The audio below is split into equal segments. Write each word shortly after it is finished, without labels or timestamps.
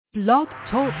Blog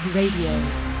Talk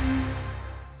Radio.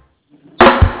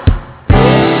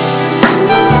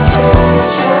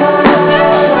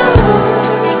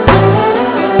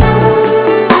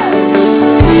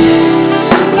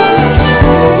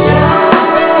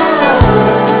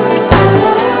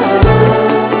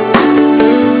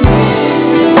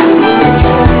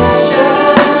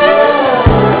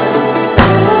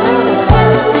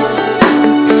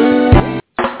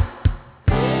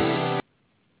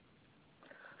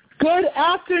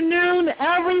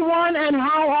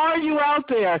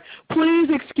 Please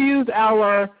excuse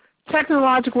our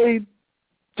technological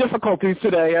difficulties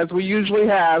today, as we usually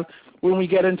have when we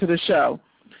get into the show.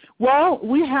 Well,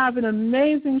 we have an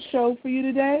amazing show for you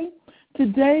today.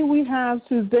 Today we have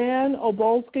Suzanne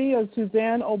Obolsky of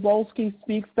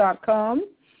SuzanneObolskySpeaks.com.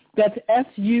 That's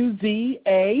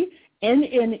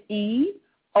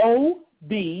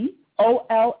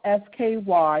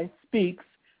SuzanneObolsky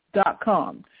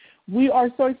Speaks.com. We are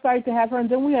so excited to have her. And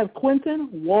then we have Quentin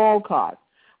Walcott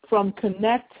from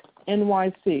Connect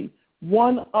NYC,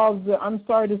 one of the, I'm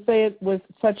sorry to say it with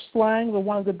such slang, but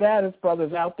one of the baddest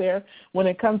brothers out there when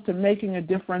it comes to making a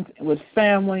difference with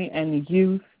family and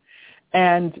youth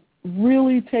and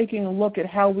really taking a look at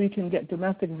how we can get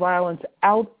domestic violence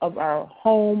out of our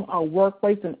home, our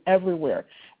workplace, and everywhere.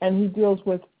 And he deals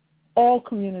with all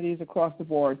communities across the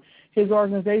board. His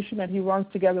organization that he runs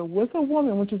together with a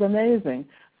woman, which is amazing,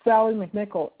 Sally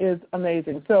McNichol, is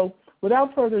amazing. So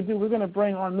without further ado, we're going to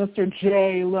bring on Mr.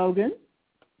 Jay Logan.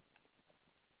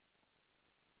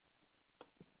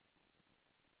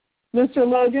 Mr.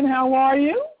 Logan, how are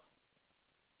you?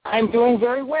 I'm doing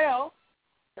very well.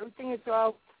 Everything is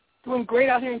doing great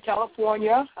out here in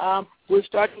California. We're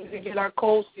starting to get our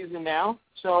cold season now,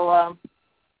 so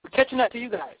we're catching up to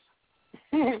you guys.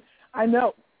 I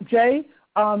know. Jay,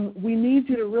 we need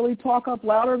you to really talk up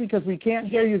louder because we can't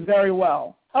hear you very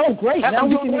well. Oh, great. I'm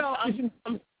doing well. I'm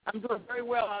doing very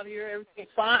well out here. Everything's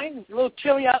fine. It's a little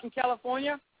chilly out in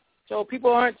California, so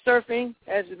people aren't surfing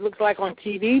as it looks like on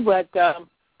TV, but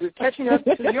we're catching up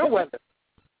to your weather.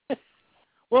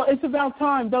 Well, it's about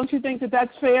time. Don't you think that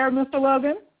that's fair, Mr.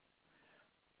 Logan?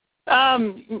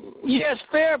 Yeah, it's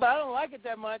fair, but I don't like it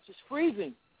that much. It's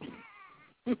freezing.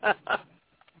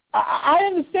 I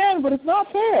understand, but it's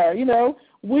not fair. You know,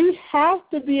 we have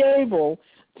to be able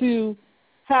to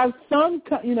have some,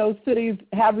 cities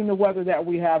having the weather that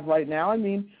we have right now. I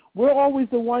mean, we're always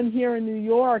the one here in New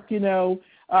York,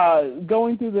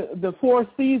 going through the four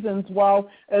seasons while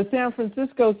San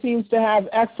Francisco seems to have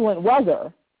excellent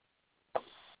weather.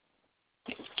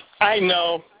 I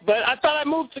know, but I thought I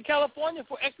moved to California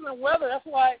for excellent weather. That's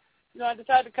why, I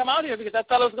decided to come out here because I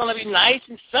thought it was going to be nice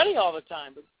and sunny all the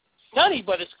time. But sunny,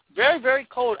 but it's very, very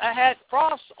cold. I had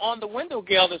frost on the window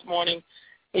grill this morning.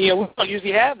 And, we don't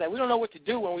usually have that. We don't know what to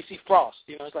do when we see frost.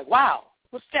 It's like, wow,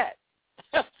 what's that?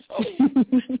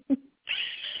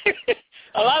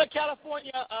 A lot of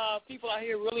California people out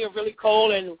here really are really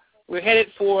cold, and we're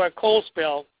headed for a cold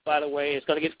spell, by the way. It's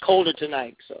going to get colder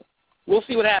tonight, so we'll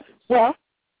see what happens. Well,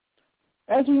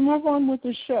 as we move on with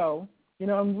the show,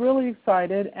 I'm really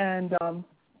excited, and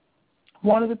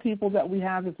one of the people that we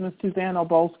have is Miss Suzanne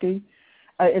Obolsky.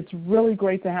 It's really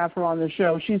great to have her on the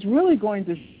show. She's really going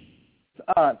to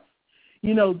us,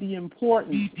 the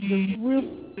importance,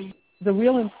 the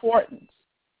real importance.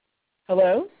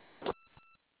 Hello?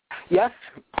 Yes?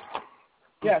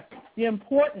 Yes, the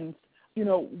importance,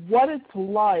 what it's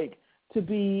like to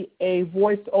be a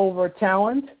voice-over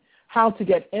talent, how to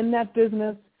get in that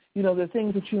business, the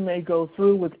things that you may go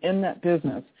through within that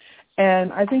business.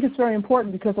 And I think it's very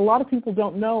important because a lot of people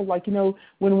don't know,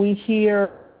 when we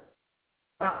hear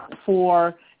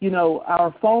for,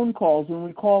 our phone calls, when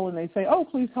we call and they say, oh,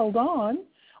 please hold on,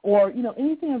 or,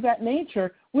 anything of that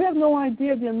nature, we have no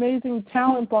idea the amazing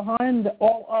talent behind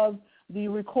all of the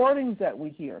recordings that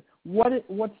we hear,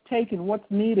 what's taken, what's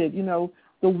needed,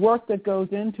 the work that goes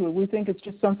into it. We think it's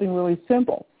just something really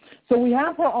simple. So we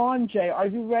have her on, Jay. Are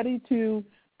you ready to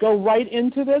go right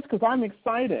into this? Because I'm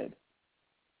excited.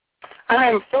 I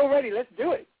am so ready. Let's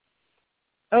do it.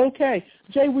 Okay.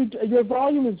 Jay, your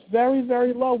volume is very,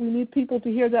 very low. We need people to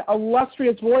hear that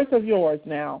illustrious voice of yours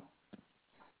now.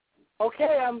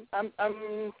 Okay, I'm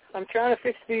trying to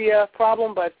fix the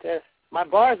problem, but my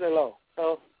bars are low,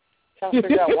 so trying to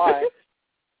figure out why.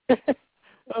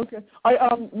 Okay.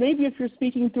 Maybe if you're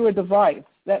speaking through a device,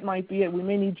 that might be it. We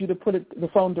may need you to put the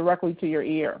phone directly to your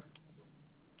ear.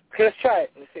 Okay, let's try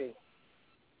it. Let's see.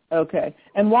 Okay.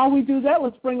 And while we do that,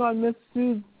 let's bring on Miss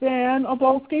Suzanne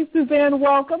Obolsky. Suzanne,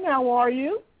 welcome. How are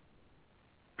you?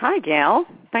 Hi, Gail.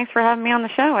 Thanks for having me on the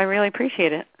show. I really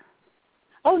appreciate it.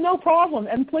 Oh, no problem.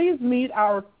 And please meet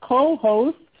our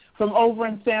co-host from over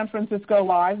in San Francisco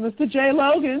Live, Mr. Jay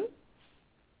Logan.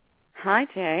 Hi,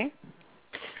 Jay.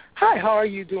 Hi, how are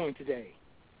you doing today?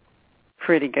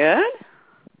 Pretty good.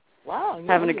 Wow.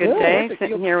 Having a good day,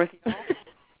 sitting here with you.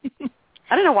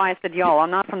 I don't know why I said y'all. I'm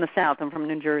not from the South. I'm from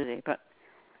New Jersey, but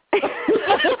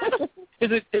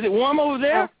Is it warm over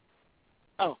there?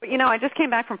 Oh. But, I just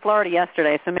came back from Florida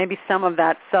yesterday, so maybe some of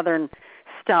that southern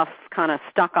stuff kind of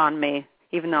stuck on me,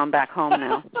 even though I'm back home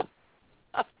now.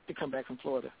 To come back from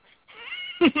Florida.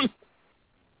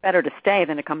 Better to stay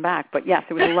than to come back. But, yes,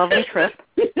 it was a lovely trip.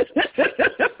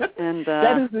 And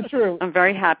that is the truth. I'm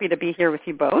very happy to be here with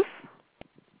you both.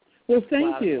 Well,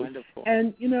 thank you. Wonderful.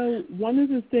 And, one of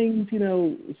the things,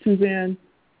 Suzanne,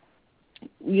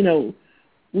 we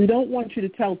don't want you to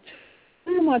tell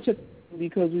too much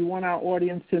because we want our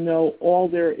audience to know all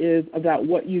there is about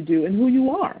what you do and who you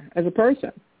are as a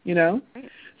person,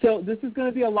 So this is going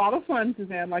to be a lot of fun,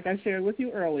 Suzanne, like I shared with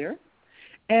you earlier.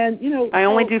 And, I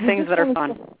only do things that are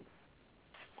fun.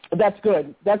 That's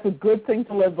good. That's a good thing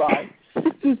to live by.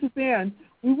 So, Suzanne,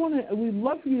 we'd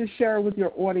love for you to share with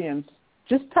your audience,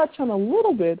 just touch on a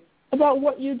little bit about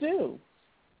what you do.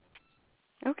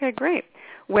 Okay, great.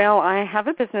 Well, I have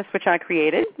a business which I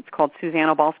created. It's called Suzanne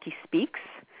Obalski Speaks,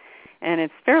 and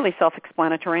it's fairly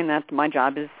self-explanatory in that my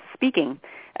job is speaking.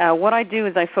 What I do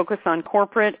is I focus on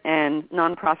corporate and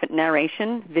nonprofit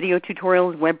narration, video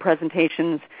tutorials, web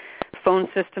presentations, phone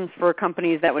systems for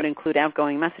companies that would include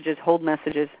outgoing messages, hold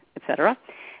messages, etc.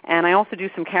 And I also do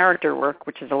some character work,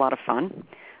 which is a lot of fun.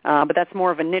 But that's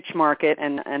more of a niche market,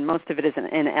 and most of it is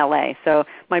in L.A. So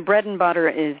my bread and butter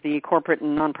is the corporate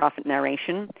and nonprofit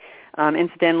narration.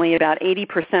 Incidentally, about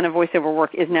 80% of voiceover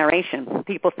work is narration.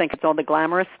 People think it's all the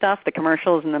glamorous stuff, the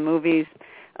commercials and the movies,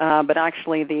 but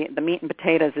actually the meat and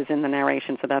potatoes is in the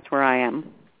narration, so that's where I am.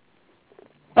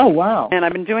 Oh, wow. And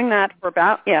I've been doing that for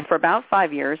about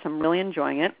 5 years. I'm really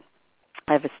enjoying it.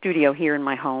 I have a studio here in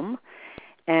my home.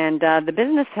 And the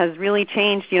business has really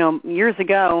changed. Years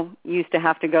ago, you used to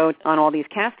have to go on all these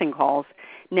casting calls.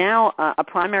 Now, a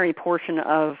primary portion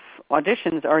of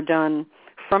auditions are done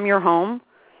from your home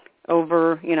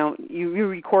over, you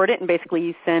record it, and basically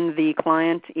you send the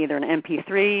client either an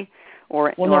MP3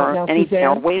 or any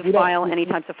WAV file, any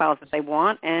types of files that they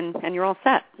want, and you're all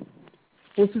set.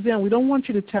 Well, Suzanne, we don't want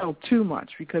you to tell too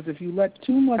much, because if you let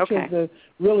too much of the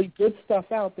really good stuff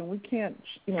out, then we can't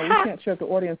shut the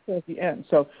audience at the end.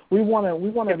 So we want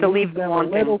to leave them a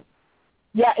little.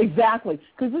 Yeah, exactly.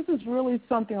 Because this is really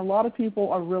something a lot of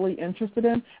people are really interested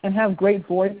in and have great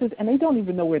voices, and they don't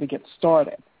even know where to get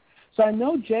started. So I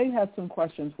know Jay has some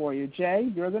questions for you. Jay,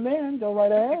 you're the man. Go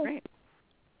right ahead. Great.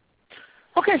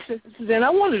 Okay, Suzanne, I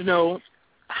wanted to know,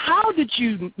 how did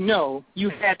you know you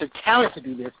had the talent to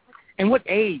do this? And what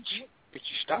age did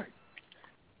you start?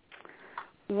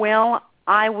 Well,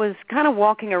 I was kind of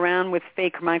walking around with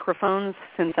fake microphones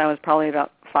since I was probably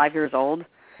about 5 years old.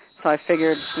 So I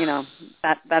figured,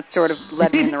 that sort of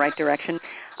led me in the right direction.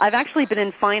 I've actually been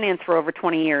in finance for over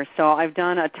 20 years, so I've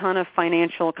done a ton of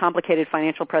complicated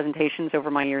financial presentations over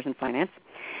my years in finance.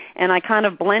 And I kind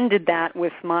of blended that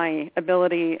with my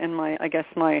ability and my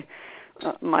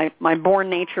born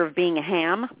nature of being a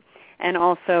ham. And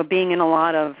also being in a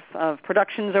lot of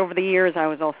productions over the years. I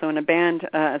was also in a band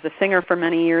as a singer for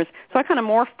many years. So I kind of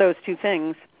morphed those two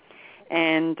things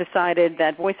and decided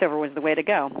that voiceover was the way to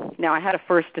go. Now, I had to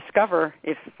first discover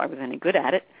if I was any good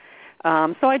at it.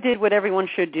 So I did what everyone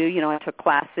should do. I took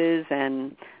classes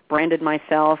and branded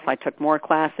myself. I took more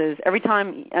classes. Every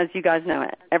time, as you guys know,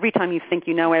 every time you think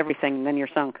you know everything, then you're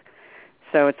sunk.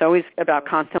 So it's always about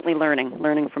constantly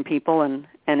learning from people and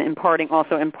imparting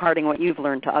what you've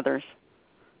learned to others.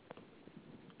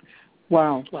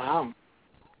 Wow.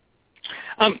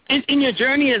 In your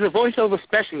journey as a voiceover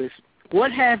specialist,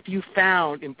 what have you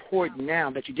found important now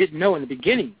that you didn't know in the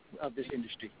beginning of this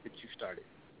industry that you started?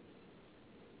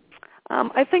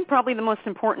 I think probably the most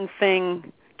important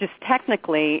thing, just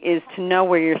technically, is to know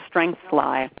where your strengths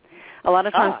lie. A lot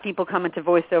of times people come into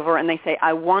voiceover and they say,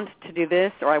 I want to do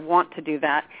this or I want to do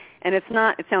that. And it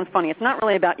sounds funny, it's not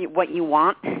really about what you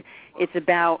want. It's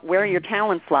about where your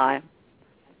talents lie.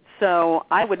 So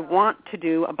I would want to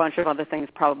do a bunch of other things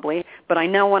probably, but I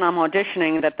know when I'm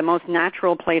auditioning that the most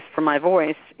natural place for my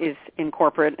voice is in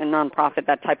corporate and nonprofit,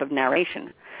 that type of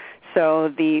narration.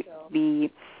 So the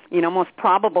most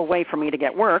probable way for me to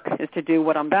get work is to do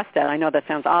what I'm best at. I know that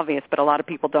sounds obvious, but a lot of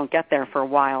people don't get there for a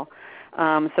while.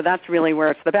 So that's really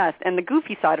where it's the best. And the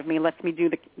goofy side of me lets me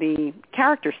do the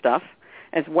character stuff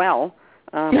as well,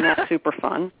 and that's super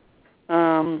fun.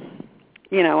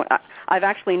 I've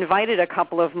actually invited a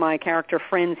couple of my character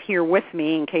friends here with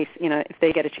me in case, if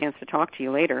they get a chance to talk to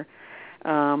you later.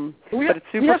 But it's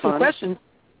super fun. Some questions.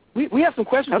 We have some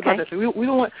questions about that. So we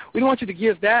don't want you to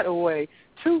give that away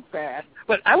too fast.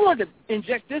 But I wanted to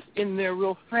inject this in there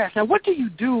real fast. Now, what do you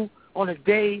do on a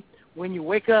day when you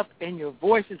wake up and your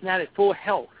voice is not at full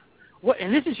health?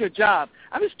 And this is your job.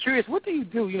 I'm just curious, what do you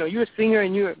do? You know, you're a singer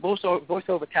and you're a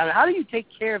voiceover talent. How do you take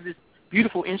care of this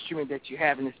beautiful instrument that you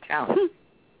have in this talent?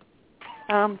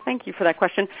 Thank you for that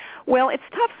question. Well, it's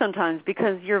tough sometimes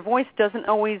because your voice doesn't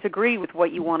always agree with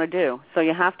what you want to do. So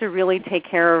you have to really take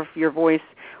care of your voice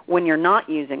when you're not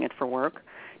using it for work,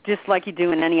 just like you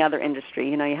do in any other industry.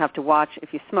 You know, you have to watch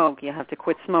if you smoke. You have to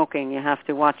quit smoking. You have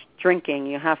to watch drinking.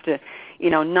 You have to,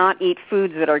 not eat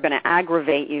foods that are going to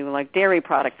aggravate you, like dairy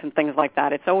products and things like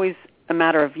that. It's always a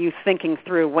matter of you thinking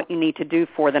through what you need to do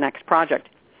for the next project.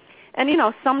 And,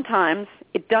 sometimes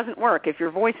it doesn't work. If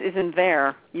your voice isn't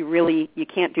there, you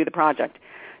can't do the project.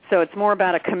 So it's more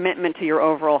about a commitment to your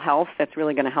overall health that's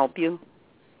really going to help you.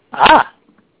 Ah.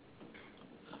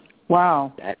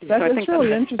 Wow. That's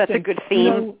really interesting. That's a good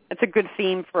theme. It's a good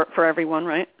theme for everyone,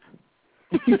 right?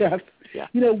 Yes. Yeah.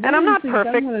 And I'm not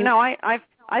perfect.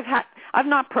 I'm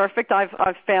not perfect.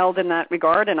 I've failed in that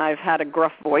regard, and I've had a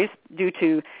gruff voice due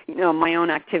to my own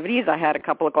activities. I had a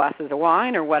couple of glasses of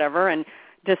wine or whatever, and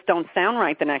just don't sound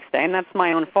right the next day, and that's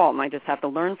my own fault, and I just have to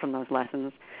learn from those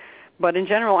lessons. But in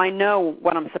general, I know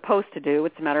what I'm supposed to do.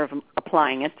 It's a matter of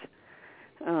applying it,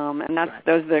 and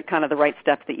those are kind of the right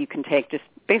steps that you can take, just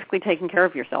basically taking care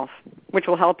of yourself, which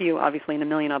will help you, obviously, in a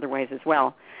million other ways as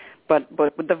well. But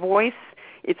with the voice,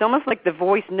 it's almost like the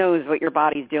voice knows what your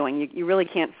body's doing. You really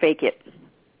can't fake it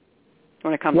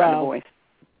when it comes to the voice.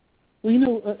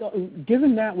 Well,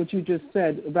 given that what you just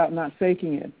said about not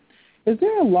faking it, is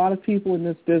there a lot of people in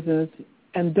this business,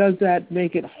 and does that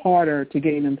make it harder to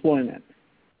gain employment?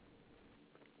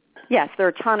 Yes, there are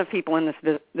a ton of people in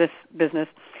this business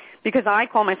because I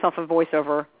call myself a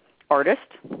voiceover artist,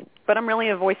 but I'm really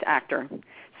a voice actor.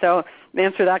 So to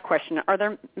answer that question, are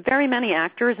there very many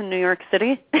actors in New York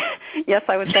City? Yes,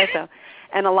 I would say so.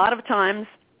 And a lot of times,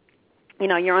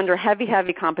 you're under heavy,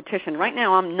 heavy competition. Right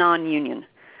now I'm non-union,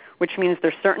 which means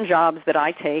there's certain jobs that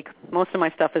I take. Most of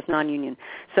my stuff is non-union.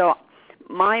 So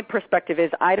my perspective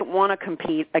is I don't want to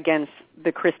compete against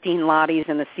the Christine Lotties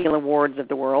and the Seal Awards of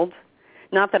the world.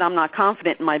 Not that I'm not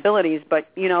confident in my abilities, but,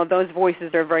 those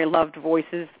voices are very loved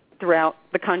voices throughout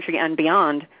the country and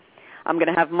beyond. I'm going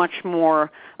to have much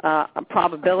more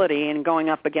probability in going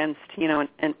up against,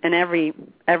 and every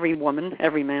woman,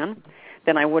 every man,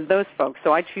 than I would those folks.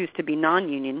 So I choose to be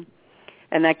non-union,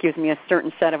 and that gives me a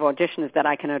certain set of auditions that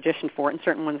I can audition for and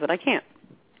certain ones that I can't.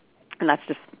 And that's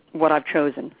just what I've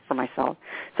chosen for myself.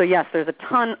 So, yes, there's a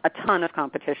ton of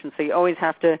competition. So you always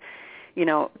have to,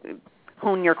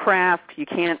 hone your craft. You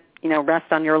can't,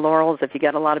 rest on your laurels. If you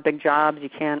get a lot of big jobs, you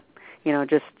can't,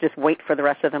 just wait for the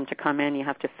rest of them to come in. You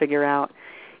have to figure out,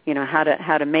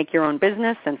 how to make your own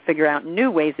business and figure out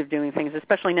new ways of doing things,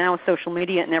 especially now with social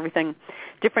media and everything.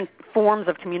 Different forms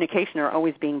of communication are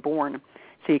always being born.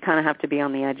 So you kind of have to be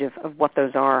on the edge of what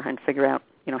those are and figure out,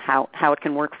 how it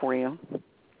can work for you.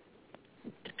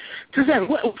 Suzanne,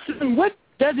 what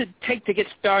does it take to get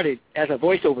started as a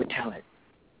voiceover talent?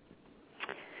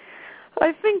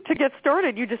 I think to get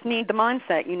started, you just need the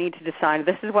mindset. You need to decide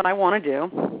this is what I want to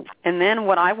do. And then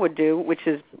what I would do, which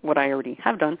is what I already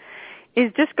have done,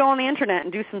 is just go on the Internet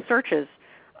and do some searches.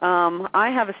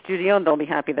 I have a studio, and they'll be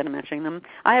happy that I'm mentioning them.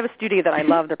 I have a studio that I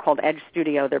love. They're called Edge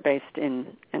Studio. They're based in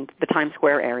the Times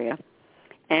Square area.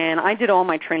 And I did all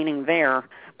my training there.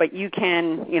 But you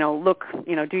can, look,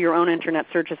 do your own Internet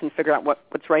searches and figure out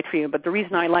what's right for you. But the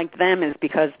reason I liked them is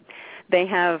because they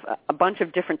have a bunch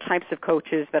of different types of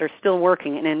coaches that are still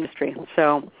working in industry.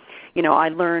 So, I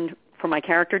learned for my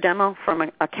character demo from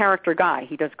a character guy.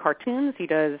 He does cartoons. He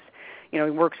does, he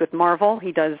works with Marvel.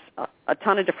 He does a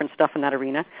ton of different stuff in that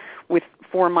arena.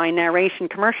 For my narration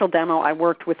commercial demo, I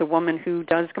worked with a woman who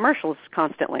does commercials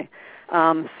constantly.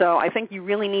 So I think you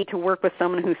really need to work with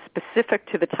someone who's specific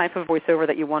to the type of voiceover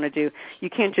that you want to do. You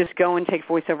can't just go and take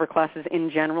voiceover classes in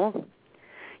general.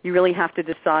 You really have to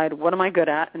decide, what am I good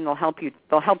at, and they'll help you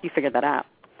figure that out.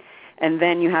 And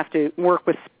then you have to work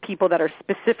with people that are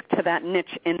specific to that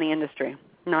niche in the industry,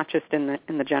 not just in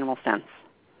the general sense.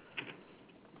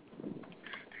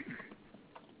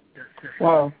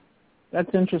 Wow, that's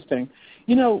interesting.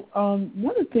 One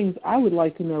of the things I would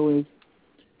like to know is,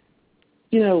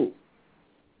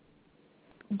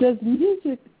 does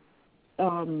music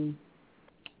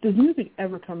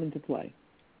ever come into play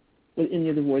with any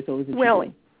of the voiceovers that you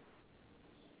do?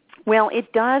 Well,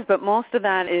 it does, but most of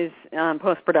that is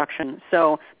post-production.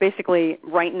 So basically,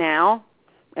 right now,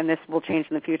 and this will change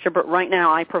in the future. But right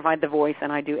now, I provide the voice,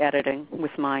 and I do editing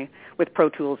with Pro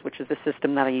Tools, which is the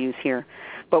system that I use here.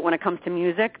 But when it comes to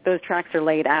music, those tracks are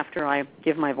laid after I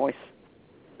give my voice.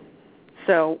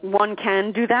 So one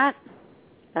can do that,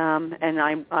 and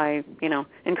I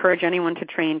encourage anyone to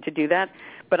train to do that.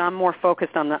 But I'm more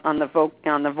focused on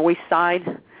the voice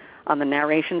side, on the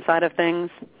narration side of things,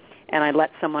 and I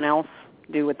let someone else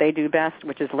do what they do best,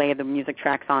 which is lay the music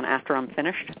tracks on after I'm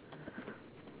finished.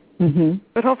 Mm-hmm.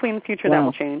 But hopefully in the future that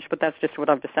will change, but that's just what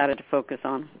I've decided to focus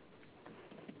on.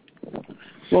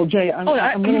 Well, Jay, I'm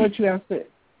going to let you ask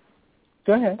it.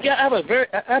 Go ahead. Yeah,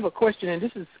 I have a question, and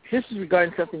this is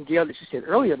regarding something, Gail, that you said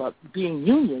earlier about being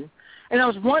union. And I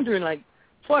was wondering, like,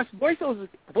 as far as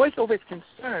voiceover is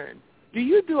concerned, do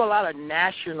you do a lot of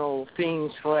national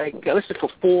things for, like, let's say for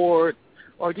Ford,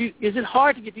 or is it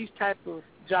hard to get these type of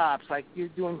jobs, like you're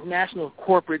doing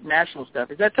corporate national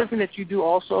stuff? Is that something that you do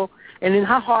also? And then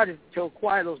how hard is it to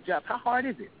acquire those jobs? How hard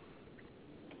is it?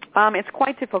 It's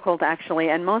quite difficult, actually,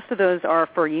 and most of those are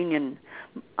for union.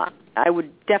 I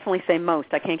would definitely say most.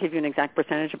 I can't give you an exact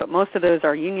percentage, but most of those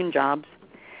are union jobs.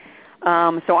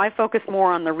 So I focus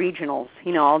more on the regionals.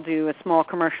 I'll do a small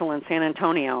commercial in San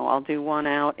Antonio. I'll do one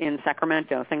out in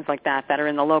Sacramento, things like that are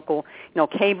in the local,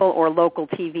 cable or local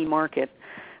TV market.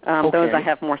 Those I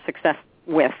have more success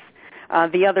with.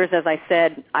 The others, as I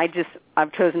said,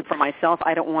 I've chosen for myself.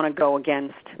 I don't want to go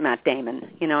against Matt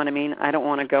Damon. You know what I mean? I don't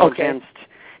want to go against,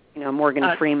 Morgan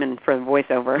Freeman for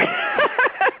voiceover.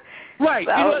 Right.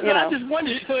 So, I just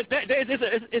wondered. So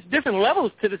it's different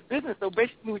levels to this business. So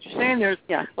basically, what you're saying there is,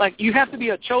 like, you have to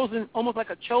be almost like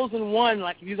a chosen one.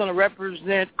 Like if you're going to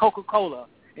represent Coca-Cola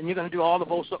and you're going to do all the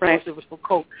voiceovers for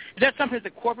Coke. Is that something that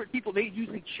the corporate people, they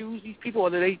usually choose these people, or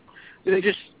do they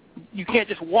just, you can't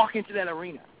just walk into that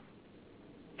arena?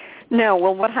 No,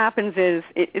 well, what happens is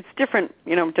it's different,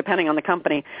 depending on the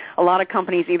company. A lot of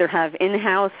companies either have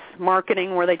in-house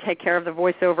marketing where they take care of the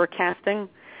voiceover casting,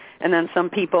 and then some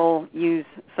people use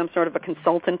some sort of a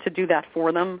consultant to do that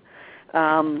for them.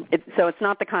 So it's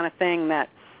not the kind of thing that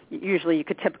usually you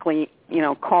could typically,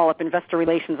 call up investor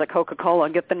relations at Coca-Cola,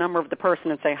 get the number of the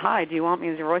person and say, hi, do you want me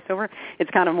as your voiceover?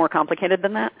 It's kind of more complicated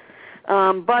than that.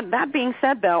 But that being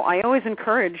said, though, I always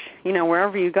encourage,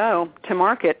 wherever you go, to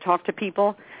market, talk to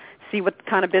people, see what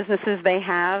kind of businesses they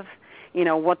have,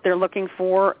 what they're looking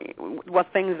for,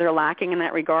 what things they're lacking in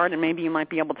that regard, and maybe you might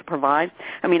be able to provide.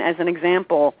 I mean, as an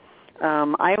example,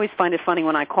 I always find it funny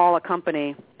when I call a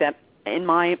company that, in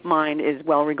my mind, is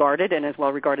well-regarded and is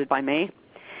well-regarded by me,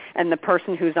 and the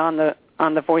person who's on the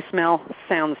voicemail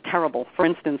sounds terrible. For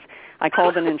instance, I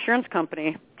called an insurance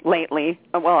company recently.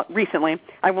 I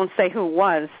won't say who it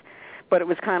was, but it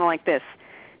was kind of like this,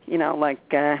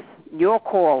 your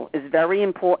call is very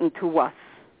important to us.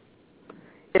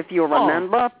 If you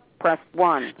remember, press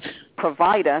 1.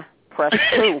 Provider, press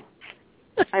 2.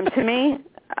 And to me,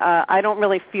 I don't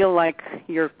really feel like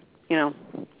you're,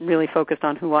 really focused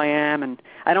on who I am, and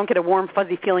I don't get a warm,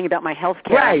 fuzzy feeling about my health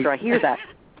care after I hear that.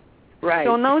 Right.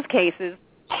 So in those cases,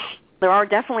 there are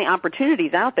definitely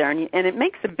opportunities out there, and it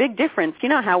makes a big difference. You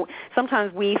know how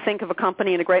sometimes we think of a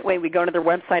company in a great way, we go to their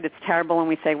website, it's terrible, and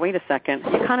we say, wait a second.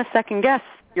 You kind of second-guess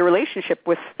your relationship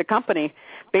with the company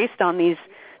based on these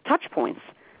touch points.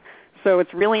 So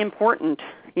it's really important,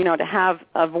 to have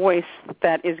a voice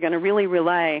that is going to really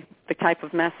relay the type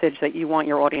of message that you want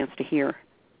your audience to hear.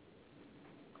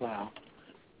 Wow.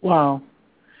 One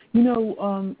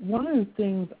of the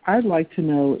things I'd like to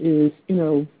know is,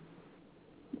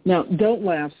 now don't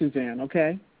laugh, Suzanne,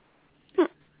 okay?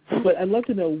 But I'd love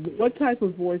to know, what type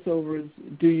of voiceovers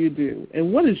do you do,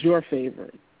 and what is your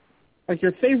favorite? Like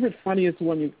your favorite, funniest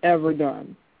one you've ever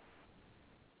done?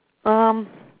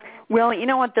 Well, you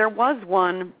know what? There was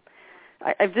one.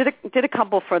 I did a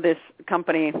couple for this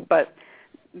company, but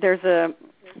there's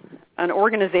an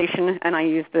organization, and I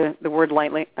use the word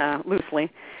loosely.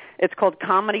 It's called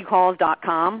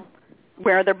comedycalls.com,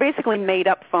 where they're basically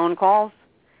made-up phone calls,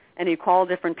 and you call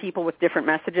different people with different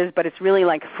messages, but it's really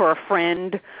like for a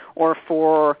friend or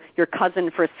for your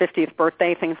cousin for his 50th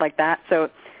birthday, things like that.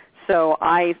 So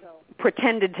I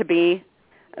pretended to be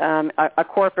a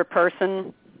corporate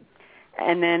person,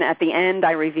 and then at the end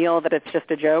I reveal that it's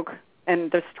just a joke.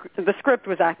 And the script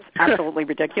was absolutely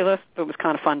ridiculous, but it was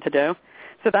kind of fun to do.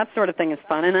 So that sort of thing is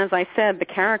fun. And as I said, the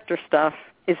character stuff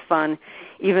is fun,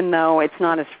 even though it's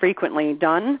not as frequently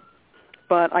done.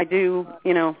 But I do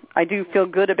feel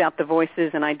good about the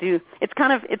voices, and it's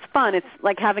fun. It's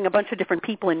like having a bunch of different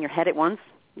people in your head at once.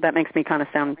 That makes me kind of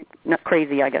sound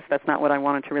crazy, I guess. That's not what I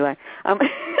wanted to relay.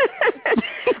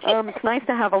 It's nice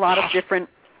to have a lot of different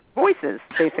voices,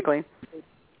 basically.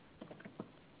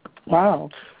 Wow.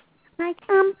 Like,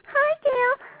 hi,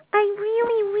 Gail. I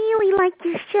really, really like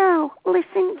your show.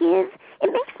 Listen, Giz,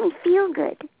 it makes me feel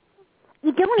good.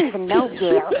 You don't even know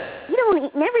Gail. You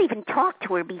never even talked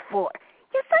to her before.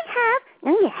 Yes, I have.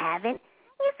 No, you haven't.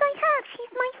 Yes, I have.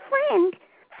 She's my friend.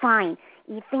 Fine.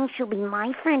 You think she'll be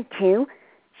my friend, too?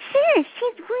 Sure,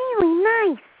 she's really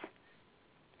nice.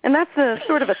 And that's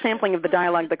sort of a sampling of the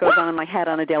dialogue that goes on in my head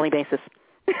on a daily basis.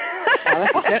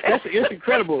 That's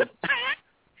incredible.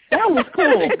 That was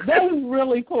cool. That was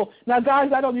really cool. Now,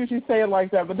 guys, I don't usually say it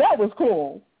like that, but that was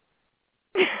cool.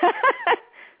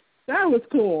 That was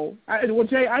cool. Well,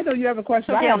 Jay, I know you have a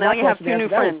question. So, Gail, now you have two new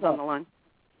friends on the line.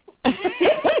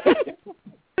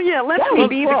 Yeah, let me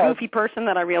be the goofy person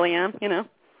that I really am, you know.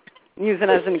 Use it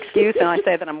as an excuse, and I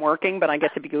say that I'm working, but I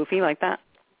get to be goofy like that.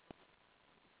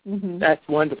 Mm-hmm. That's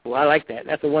wonderful. I like that.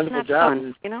 That's a wonderful job.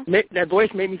 Fun, you know? That voice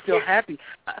made me feel happy.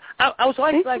 I was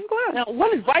like, now,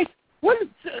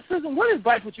 Susan, what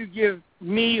advice would you give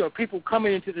me or people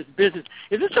coming into this business?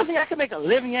 Is this something I can make a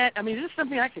living at? I mean, is this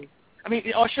something or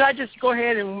should I just go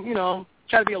ahead and, you know,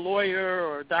 try to be a lawyer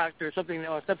or a doctor or something in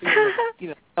the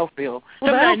health field?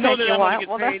 Well, I know that I want to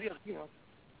get paid, you know.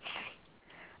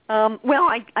 Well,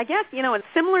 I guess, you know, it's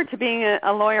similar to being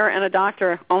a lawyer and a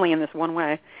doctor, only in this one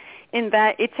way, in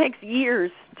that it takes years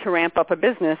to ramp up a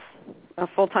business, a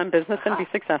full-time business, and be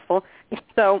successful.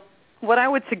 So what I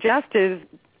would suggest is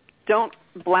don't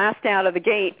blast out of the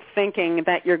gate thinking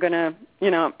that you're going to,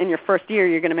 you know, in your first year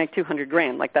you're going to make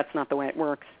 $200,000. Like, that's not the way it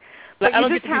works. But you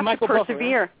just have to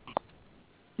persevere. Buffer, right?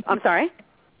 I'm sorry?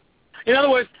 In other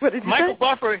words, Michael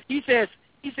Buffer, he says,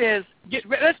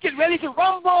 let's get ready to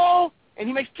rumble, and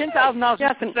he makes $10,000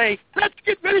 just to say, let's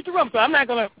get ready to rumble. So I'm not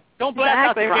going to, don't blast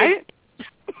out the right?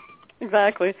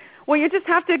 Exactly. Well, you just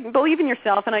have to believe in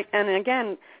yourself, and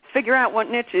again, figure out what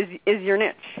niche is your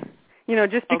niche. You know,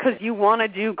 just because you want to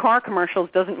do car commercials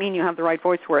doesn't mean you have the right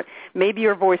voice for it. Maybe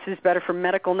your voice is better for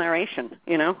medical narration,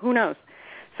 you know, who knows?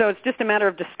 So it's just a matter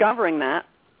of discovering that.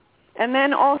 And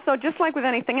then also, just like with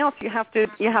anything else, you have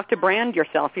to brand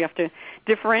yourself. You have to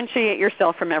differentiate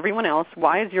yourself from everyone else.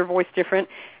 Why is your voice different?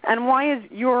 And why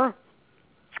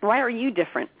are you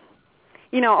different?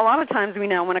 You know, a lot of times we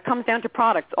know when it comes down to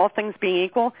products, all things being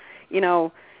equal, you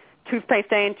know, toothpaste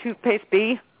A and toothpaste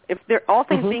B, if they're all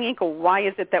things being equal, why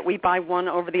is it that we buy one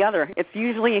over the other? It's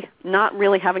usually not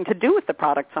really having to do with the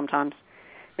product sometimes.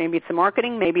 Maybe it's the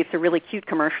marketing. Maybe it's a really cute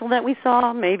commercial that we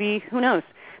saw. Maybe, who knows?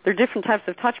 There are different types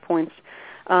of touch points.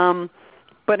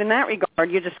 But in that regard,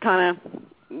 you just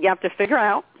you have to figure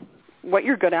out what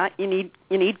you're good at. You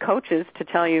need coaches to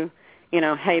tell you, you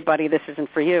know, hey, buddy, this isn't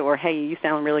for you, or hey, you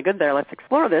sound really good there. Let's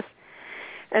explore this.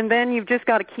 And then you've just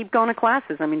got to keep going to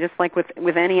classes. I mean, just like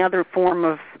with any other form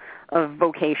of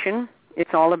vocation,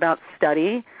 it's all about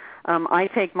study. I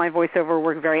take my voiceover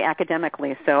work very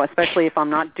academically, so especially if I'm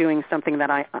not doing something that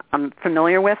I'm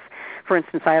familiar with. For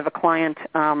instance, I have a client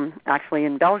actually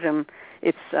in Belgium.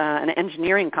 It's an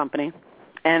engineering company,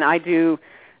 and I do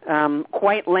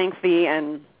quite lengthy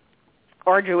and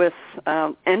arduous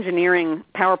engineering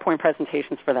PowerPoint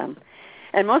presentations for them.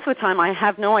 And most of the time I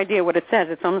have no idea what it says.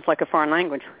 It's almost like a foreign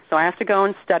language. So I have to go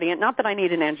and study it. Not that I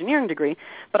need an engineering degree,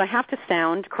 but I have to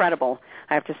sound credible.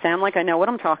 I have to sound like I know what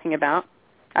I'm talking about.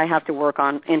 I have to work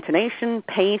on intonation,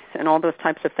 pace, and all those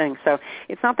types of things. So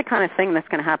it's not the kind of thing that's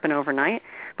going to happen overnight.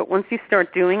 But once you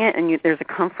start doing it and there's a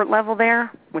comfort level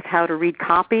there with how to read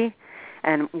copy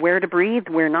and where to breathe,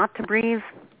 where not to breathe,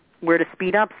 where to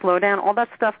speed up, slow down, all that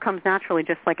stuff comes naturally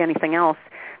just like anything else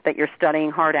that you're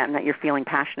studying hard at and that you're feeling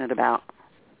passionate about.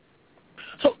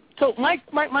 So my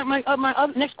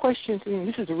other next question,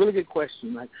 this is a really good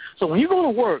question. Like, so when you go to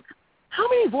work, how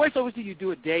many voiceovers do you do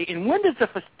a day, and when does the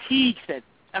fatigue set?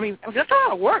 I mean, that's a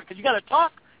lot of work because you got to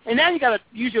talk, and now you got to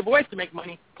use your voice to make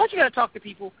money. Plus, you got to talk to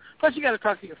people. Plus, you got to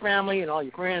talk to your family and all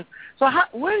your friends. So, I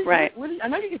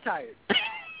know you get tired.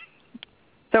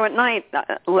 So at night,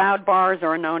 loud bars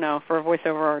are a no-no for a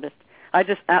voiceover artist. I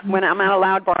just when I'm at a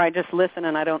loud bar, I just listen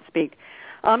and I don't speak.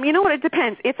 You know what? It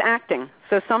depends. It's acting.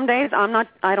 So some days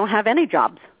I don't have any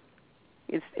jobs.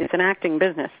 It's an acting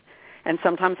business, and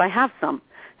sometimes I have some.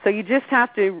 So you just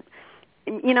have to,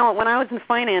 you know, when I was in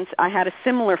finance, I had a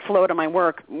similar flow to my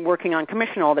work, working on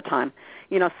commission all the time.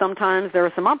 You know, sometimes there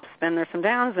are some ups, then there's some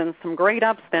downs, and some great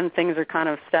ups, then things are kind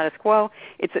of status quo.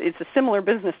 It's a similar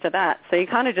business to that. So you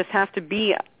kind of just have to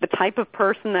be the type of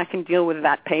person that can deal with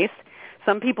that pace.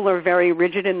 Some people are very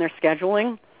rigid in their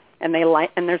scheduling, and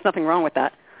there's nothing wrong with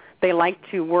that. They like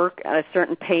to work at a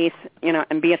certain pace, you know,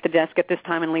 and be at the desk at this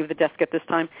time and leave the desk at this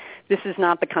time. This is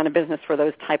not the kind of business for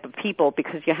those type of people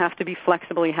because you have to be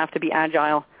flexible, you have to be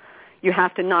agile, you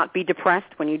have to not be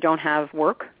depressed when you don't have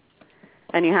work,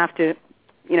 and you have to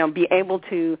be able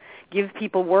to give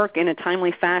people work in a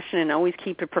timely fashion and always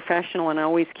keep it professional and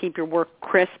always keep your work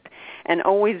crisp and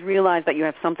always realize that you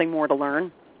have something more to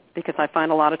learn. Because I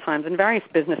find a lot of times in various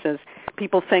businesses,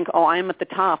 people think, oh, I'm at the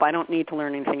top. I don't need to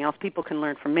learn anything else. People can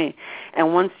learn from me.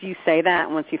 And once you say that,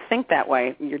 and once you think that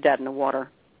way, you're dead in the water.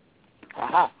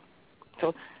 Aha.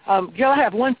 So, Gail, I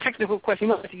have one technical question.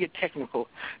 You don't have to get technical.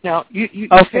 Now, you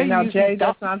okay, now, Jay,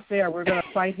 that's not fair. We're going to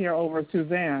fight here over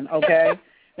Suzanne, okay?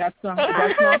 That's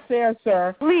not fair,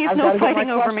 sir. Please, no fighting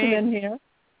over me. In here.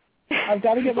 I've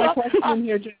got to get my question in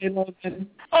here, Jay Logan.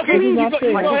 Okay, this is not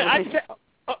fair.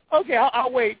 Okay,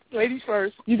 I'll wait. Ladies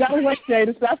first. You got to wait, Jay.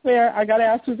 It's not fair. I got to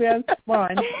ask Suzanne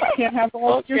mine. You can't have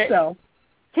all of yourself.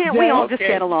 Can't we all just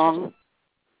get along?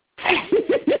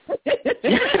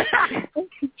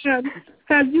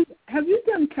 Have you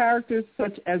done characters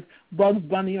such as Bugs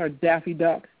Bunny or Daffy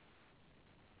Duck?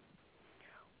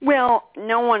 Well,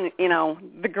 no one,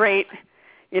 the great,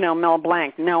 Mel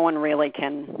Blanc, no one really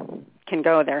can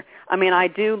go there. I mean, I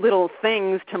do little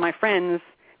things to my friends,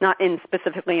 not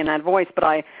specifically in that voice, but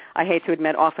I hate to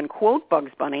admit, often quote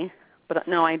Bugs Bunny. But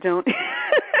no, I don't.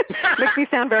 Makes me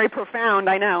sound very profound,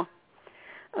 I know.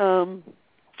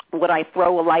 Would I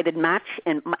throw a lighted match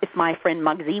and if my friend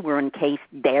Muggsy were encased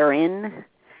therein?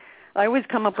 I always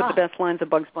come up with the best lines of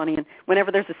Bugs Bunny, and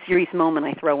whenever there's a serious moment,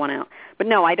 I throw one out. But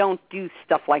no, I don't do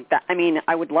stuff like that. I mean,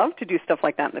 I would love to do stuff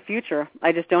like that in the future.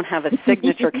 I just don't have a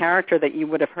signature character that you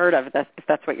would have heard of, if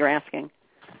that's what you're asking.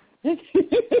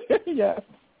 Yes.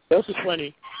 This is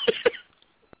funny.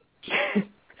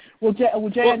 Well,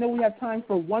 Jay, I know we have time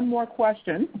for one more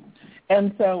question.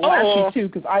 And so, actually two,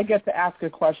 because I get to ask a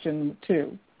question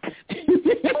too.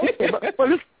 Okay, but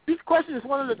this question is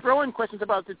one of the throw-in questions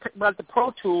about the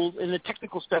Pro Tools and the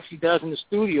technical stuff she does in the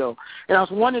studio. And I was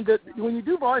wondering, when you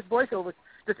do voiceovers,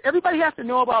 does everybody have to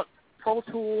know about Pro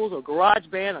Tools or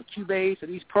GarageBand or Cubase or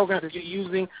these programs that you're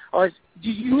using, or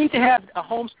do you need to have a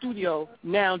home studio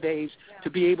nowadays to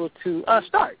be able to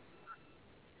start?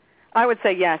 I would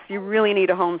say yes. You really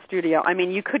need a home studio. I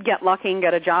mean, you could get lucky and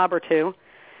get a job or two.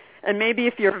 And maybe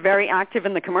if you're very active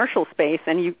in the commercial space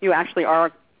and you actually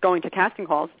are going to casting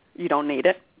calls, you don't need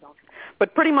it.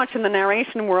 But pretty much in the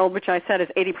narration world, which I said is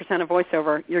 80% of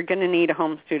voiceover, you're going to need a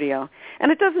home studio.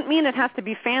 And it doesn't mean it has to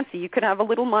be fancy. You could have a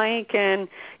little mic and,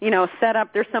 set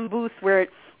up. There's some booths where,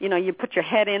 you put your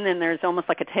head in and there's almost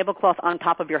like a tablecloth on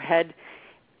top of your head.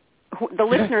 The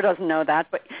listener doesn't know that.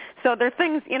 But so there are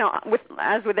things,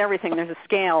 as with everything, there's a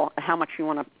scale of how much you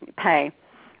want to pay.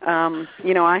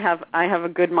 I have a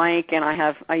good mic and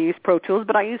I use Pro Tools,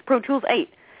 but I use Pro Tools 8.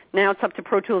 Now it's up to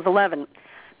Pro Tools 11.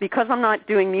 Because I'm not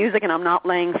doing music and I'm not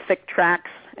laying thick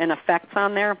tracks and effects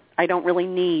on there, I don't really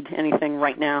need anything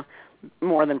right now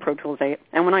more than Pro Tools 8.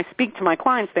 And when I speak to my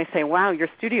clients, they say, wow, your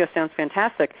studio sounds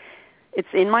fantastic. It's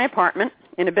in my apartment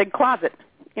in a big closet,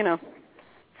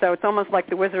 So it's almost like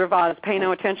the Wizard of Oz, pay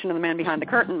no attention to the man behind the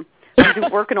curtain. You do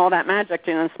work and all that magic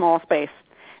in a small space,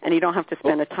 and you don't have to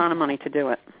spend a ton of money to do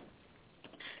it.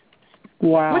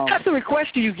 Wow. What types of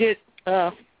requests do you get?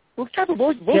 What type of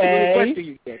voice requests do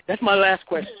you get? That's my last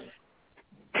question.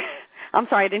 I'm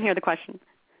sorry, I didn't hear the question.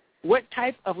 What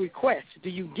type of requests do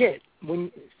you get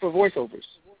for voiceovers?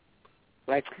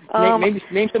 Like,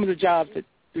 name some of the jobs that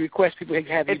the requests people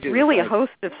have you do. It's really a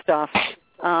host of stuff.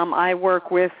 I work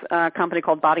with a company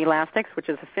called Body Elastics, which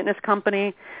is a fitness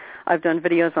company. I've done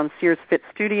videos on Sears Fit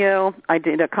Studio. I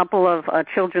did a couple of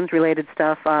children's-related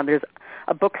stuff. There's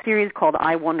a book series called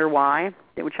I Wonder Why,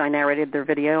 which I narrated their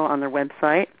video on their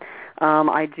website.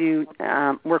 I do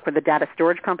work with a data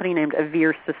storage company named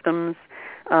Avir Systems.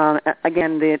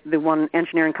 Again, the one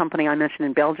engineering company I mentioned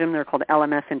in Belgium, they're called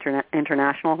LMS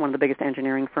International, one of the biggest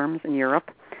engineering firms in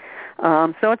Europe.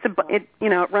 So it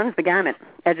runs the gamut.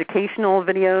 Educational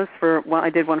videos I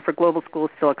did one for Global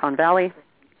Schools Silicon Valley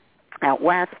out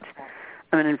west,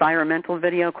 an environmental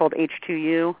video called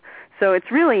H2U. So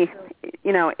it's really,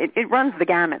 it runs the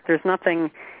gamut. There's nothing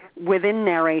within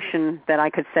narration that I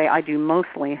could say I do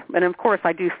mostly. And, of course,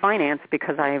 I do finance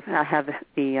because I have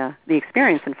the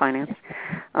experience in finance.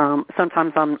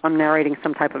 Sometimes I'm narrating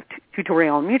some type of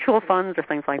tutorial on mutual funds or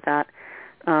things like that.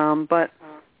 But,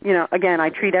 again, I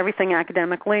treat everything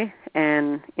academically,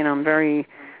 and, I'm very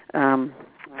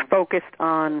focused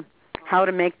on how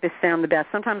to make this sound the best.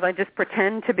 Sometimes I just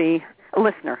pretend to be a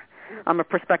listener. I'm a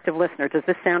prospective listener. Does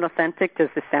this sound authentic? Does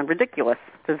this sound ridiculous?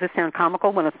 Does this sound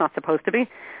comical when it's not supposed to be?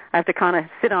 I have to kind of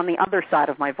sit on the other side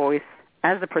of my voice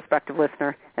as a prospective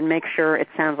listener and make sure it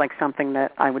sounds like something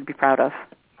that I would be proud of.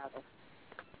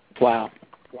 Wow.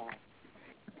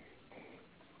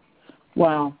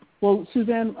 Well,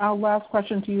 Suzanne, our last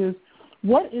question to you is,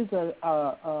 what is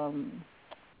a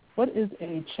what is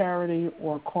a charity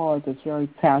or cause that's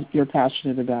you're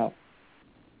passionate about?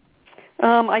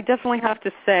 I definitely have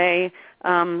to say,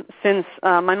 since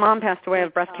my mom passed away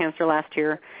of breast cancer last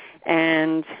year,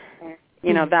 and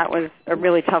that was a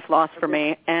really tough loss for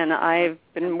me, and I've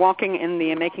been walking in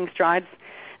the Making Strides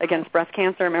Against Breast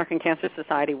Cancer, American Cancer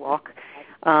Society walk,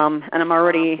 and I'm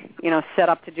already, set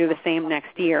up to do the same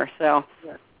next year. So,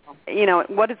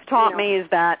 what it's taught me is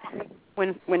that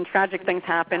when tragic things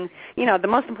happen, the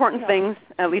most important things,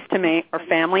 at least to me, are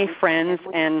family, friends,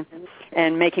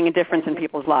 and making a difference in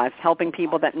people's lives, helping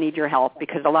people that need your help,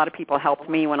 because a lot of people helped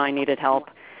me when I needed help.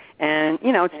 And,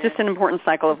 it's just an important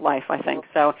cycle of life, I think.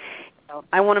 So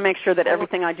I want to make sure that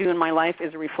everything I do in my life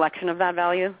is a reflection of that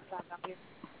value.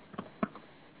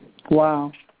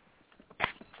 Wow.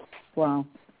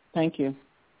 Thank you.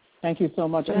 Thank you so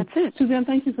much. That's it. Suzanne,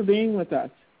 thank you for being with us.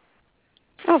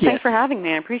 Oh, thanks for having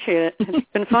me. I appreciate it. It's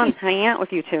been fun hanging out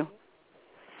with you two.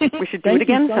 We should do it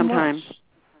again sometime. Much.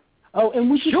 Oh, and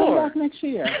we should come back next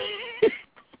year.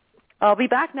 I'll be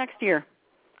back next year.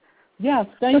 Yes,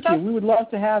 thank you. We would love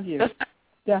to have you.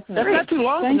 Definitely. That's not too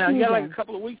long from now. You got like a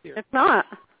couple of weeks here. It's not.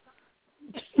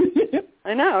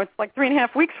 I know. It's like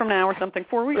 3.5 weeks from now or something,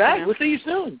 4 weeks Right. from now. We'll see you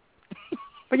soon.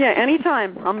 But, yeah,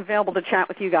 anytime I'm available to chat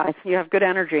with you guys. You have good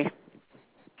energy.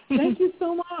 Thank you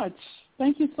so much.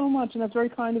 Thank you so much, and that's very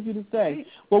kind of you to say.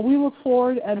 Well, we look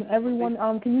forward, and everyone,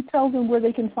 can you tell them where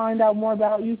they can find out more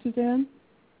about you, Suzanne?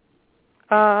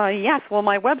 Yes. Well,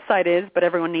 my website is, but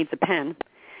everyone needs a pen,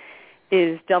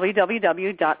 is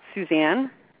www.Suzanne,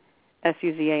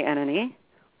 Suzanne,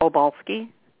 Obolsky,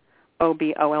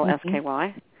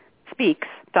 Obolsky,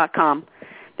 speaks.com.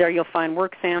 There you'll find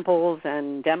work samples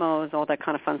and demos, all that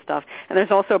kind of fun stuff. And there's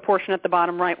also a portion at the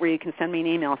bottom right where you can send me an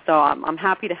email. So I'm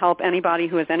happy to help anybody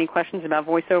who has any questions about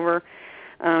voiceover.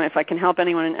 If I can help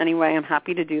anyone in any way, I'm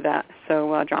happy to do that.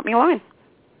 So drop me a line.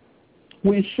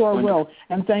 We sure will.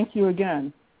 And thank you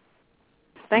again.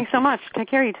 Thanks so much. Take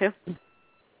care, you two.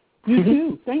 You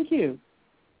too. Thank you.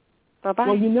 Bye-bye.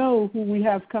 Well, you know who we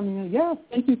have coming in. Yes,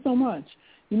 thank you so much.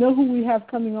 You know who we have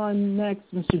coming on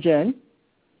next, Mr. J?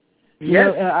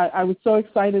 Yes. I was so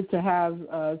excited to have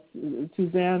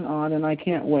Suzanne on, and I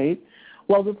can't wait.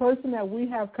 Well, the person that we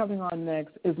have coming on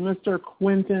next is Mr.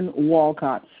 Quentin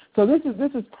Walcott. So this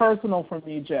is personal for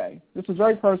me, Jay. This is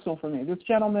very personal for me. This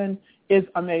gentleman is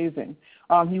amazing.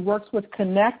 He works with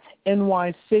Connect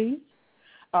NYC.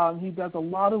 He does a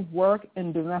lot of work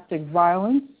in domestic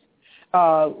violence,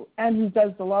 and he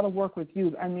does a lot of work with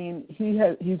youth. I mean,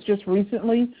 he's just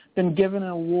recently been given an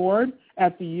award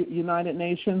at the United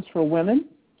Nations for Women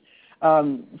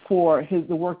for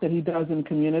the work that he does in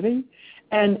community.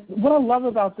 And what I love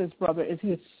about this brother is he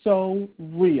is so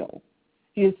real.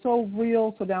 He is so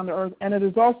real, so down to earth, and it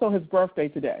is also his birthday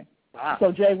today. Wow.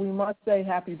 So, Jay, we must say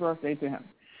happy birthday to him.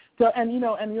 So,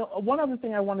 one other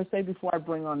thing I want to say before I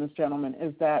bring on this gentleman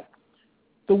is that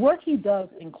the work he does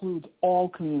includes all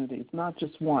communities, not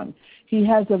just one. He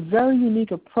has a very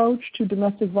unique approach to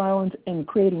domestic violence in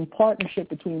creating partnership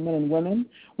between men and women.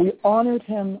 We honored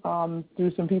him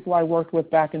through some people I worked with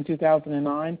back in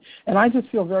 2009, and I just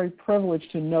feel very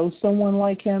privileged to know someone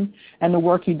like him and the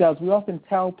work he does. We often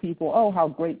tell people, oh, how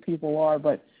great people are,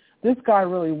 but this guy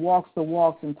really walks the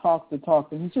walks and talks the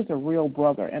talks, and he's just a real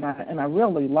brother, and I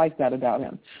really like that about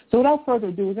him. So without further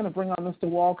ado, we're going to bring on Mr.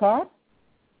 Walcott.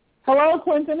 Hello,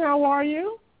 Quentin. How are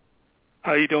you?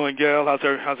 How you doing, Gail?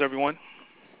 How's everyone?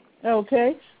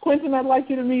 Okay. Quentin, I'd like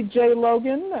you to meet Jay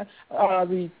Logan,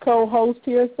 the co-host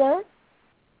here, sir.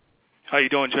 How you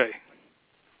doing, Jay?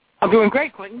 I'm doing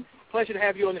great, Quentin. Pleasure to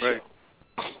have you on the show.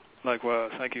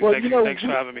 Likewise. Thank you. Well, Thanks for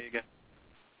having me again.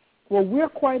 Well, we're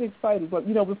quite excited. But,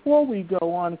 before we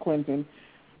go on, Quentin,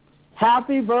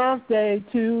 happy birthday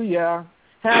to ya.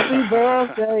 Happy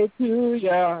birthday to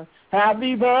ya.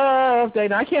 Happy birthday.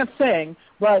 Now, I can't sing,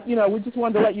 but, we just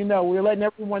wanted to let you know. We're letting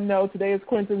everyone know today is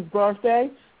Quentin's birthday,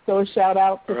 so a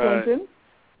shout-out to Quentin.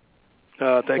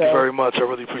 Thank you very much. I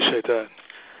really appreciate that.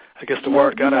 I guess the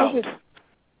word got out.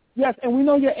 Yes, and we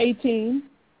know you're 18.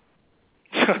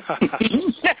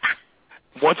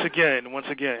 Once again.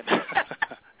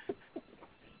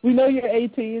 We know you're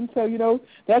 18, so,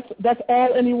 that's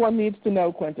all anyone needs to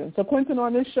know, Quentin. So, Quentin,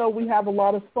 on this show, we have a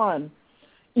lot of fun,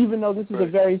 even though this is a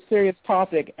very serious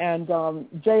topic. And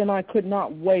Jay and I could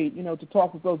not wait, to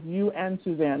talk with both you and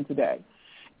Suzanne today,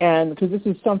 and because this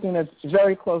is something that's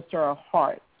very close to our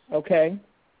heart, okay?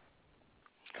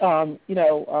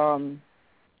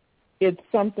 It's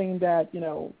something that,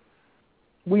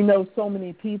 we know so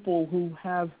many people who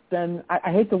have been,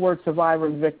 I hate the word survivor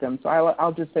and victim, so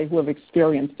I'll just say who have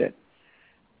experienced it.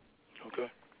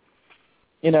 Okay.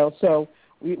 So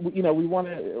We want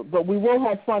to, but we will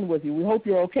have fun with you. We hope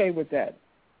you're okay with that.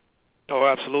 Oh,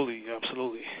 absolutely.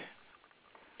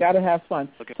 Got to have fun.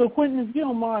 Okay. So, Quentin, if you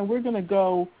don't mind, we're going to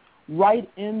go right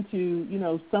into,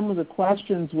 some of the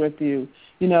questions with you.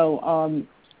 You've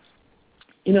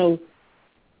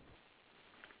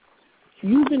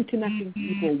been connecting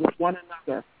people with one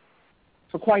another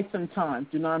for quite some time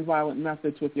through nonviolent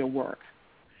methods with your work.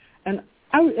 And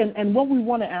what we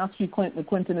want to ask you,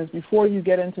 Quentin, is before you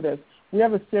get into this, we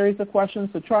have a series of questions,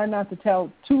 so try not to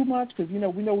tell too much because, we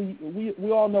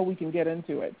all know we can get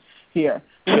into it here.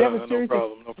 We have a series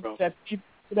no problem.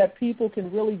 that people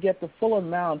can really get the full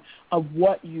amount of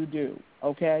what you do,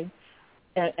 okay,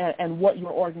 and what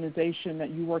your organization that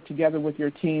you work together with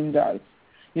your team does,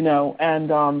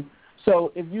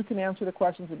 so if you can answer the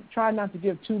questions, and try not to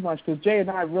give too much because Jay and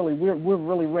I we're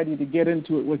really ready to get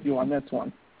into it with you on this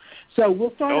one. So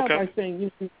we'll start out by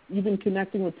saying you've been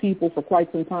connecting with people for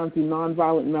quite some time through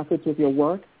nonviolent methods with your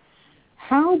work.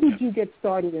 How did you get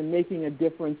started in making a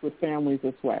difference with families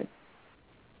this way?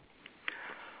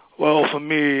 Well, for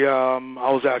me, I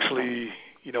was actually,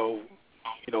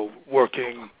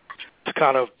 working to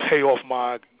kind of pay off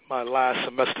my last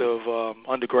semester of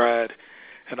undergrad,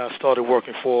 and I started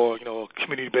working for, a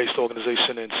community-based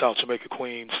organization in South Jamaica,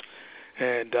 Queens.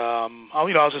 And, I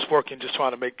was just working, just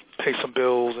trying to pay some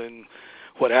bills and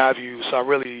what have you. So I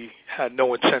really had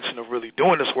no intention of really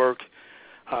doing this work.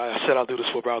 I said I'll do this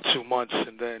for about 2 months,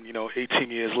 and then,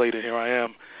 18 years later, here I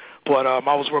am. But I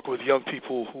was working with young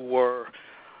people who were,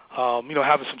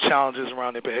 having some challenges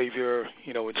around their behavior,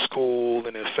 in school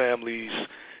and their families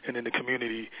and in the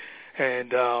community.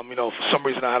 And, for some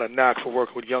reason I had a knack for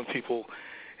working with young people.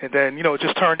 And then, it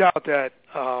just turned out that,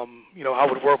 I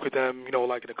would work with them,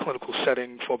 like in a clinical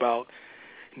setting for about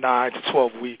 9 to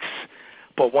 12 weeks.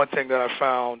 But one thing that I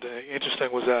found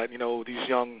interesting was that, these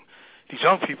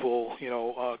young people,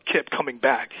 kept coming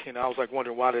back. I was like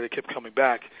wondering why they kept coming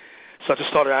back. So I just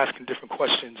started asking different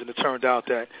questions, and it turned out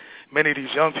that many of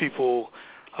these young people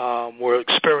were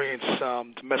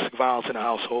experiencing domestic violence in the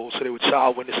household, so they were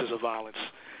child witnesses of violence.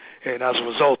 And as a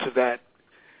result of that,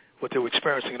 what they were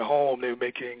experiencing in the home, they were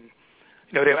making,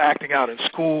 they were acting out in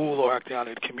school or acting out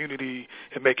in the community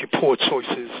and making poor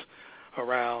choices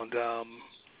around,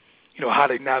 how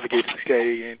they navigated the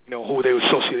day and, who they would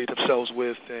associate themselves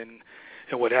with and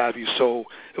what have you. So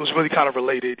it was really kind of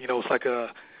related. It's like an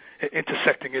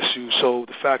intersecting issue. So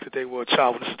the fact that they were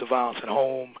child witnesses to violence at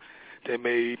home,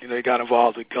 they got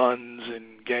involved with guns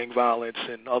and gang violence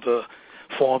and other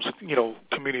forms of,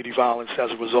 community violence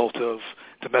as a result of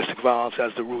domestic violence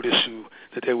as the root issue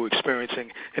that they were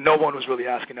experiencing. And no one was really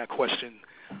asking that question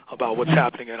about what's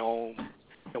happening at home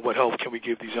and what help can we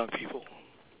give these young people.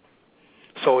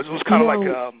 So it was kind of like,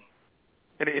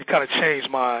 and it kind of changed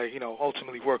my,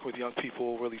 ultimately working with young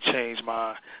people really changed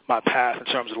my path in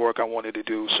terms of the work I wanted to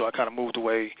do. So I kind of moved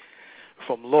away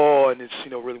from law and it's,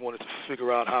 really wanted to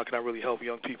figure out how can I really help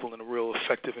young people in a real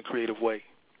effective and creative way.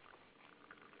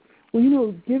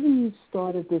 Well, given you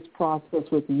started this process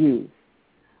with you,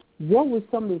 what were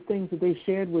some of the things that they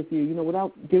shared with you,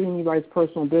 without giving you guys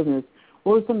personal business,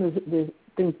 what were some of the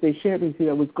things they shared with you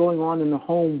that was going on in the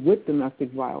home with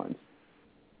domestic violence?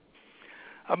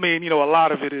 I mean, a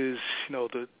lot of it is,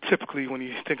 typically when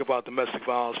you think about domestic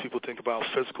violence, people think about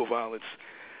physical violence.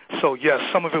 So, yes,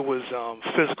 some of it was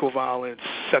physical violence,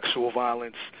 sexual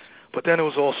violence, but then it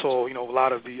was also, a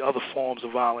lot of the other forms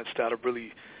of violence that are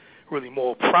really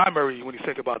more primary when you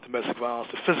think about domestic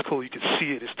violence. The physical, you can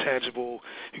see it, it's tangible.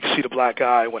 You can see the black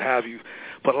eye, what have you.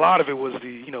 But a lot of it was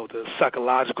the, the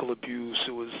psychological abuse.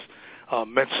 It was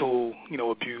mental,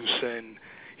 abuse and,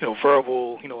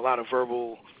 verbal, a lot of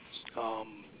verbal,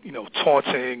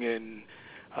 taunting and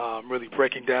really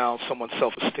breaking down someone's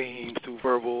self-esteem through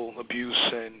verbal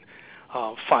abuse and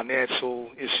financial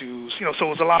issues. So it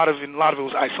was a lot of it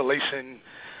was isolation.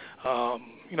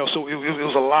 So it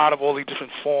was a lot of all these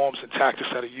different forms and tactics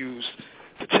that are used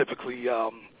to typically,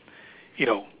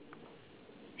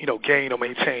 gain or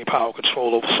maintain power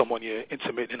control over someone you're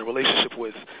intimate in a relationship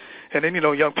with. And then,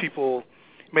 young people,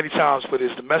 many times where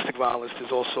there's domestic violence,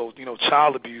 there's also,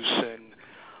 child abuse and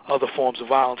other forms of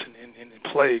violence in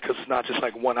play because it's not just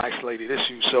like one isolated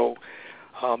issue. So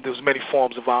there was many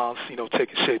forms of violence,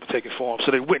 taking shape and taking form.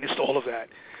 So they witnessed all of that.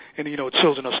 And,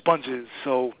 children are sponges.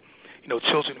 So,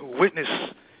 children who witness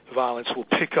violence will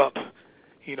pick up,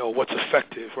 what's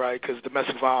effective, right? Because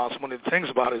domestic violence, one of the things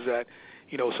about it is that,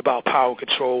 it's about power and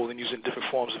control and using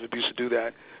different forms of abuse to do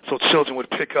that. So children would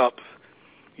pick up,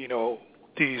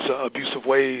 these abusive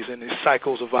ways and these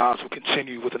cycles of violence will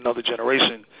continue with another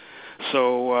generation.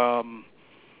 So,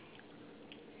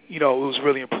 it was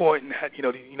really important,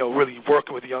 really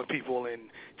working with the young people and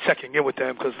checking in with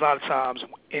them, because a lot of times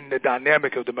in the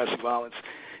dynamic of domestic violence,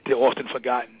 they're often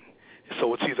forgotten.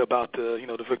 So it's either about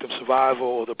the victim survivor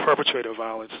or the perpetrator of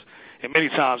violence, and many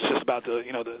times it's just about the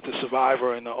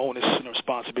survivor, and the onus and the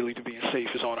responsibility to being safe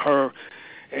is on her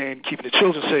and keeping the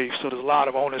children safe. So there's a lot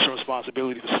of onus and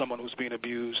responsibility for someone who's being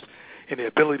abused, and the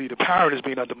ability to parent is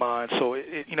being undermined. So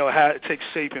it takes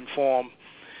shape and form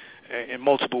in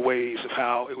multiple ways of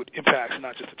how it would impact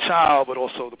not just the child, but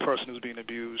also the person who's being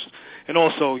abused, and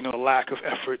also the lack of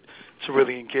effort to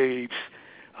really engage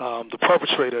the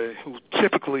perpetrator, who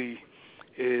typically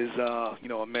is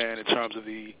a man, in terms of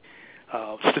the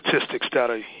statistics that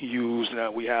are used and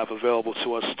that we have available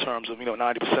to us, in terms of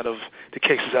 90% of the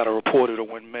cases that are reported are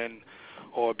when men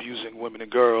are abusing women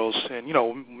and girls, and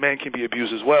men can be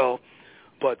abused as well.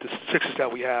 But the statistics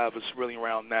that we have is really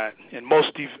around that. And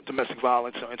most domestic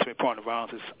violence or intimate partner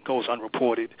violence goes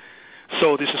unreported.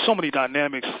 So there's just so many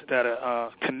dynamics that are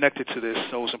connected to this.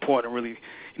 So it's important to really,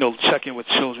 check in with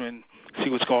children, see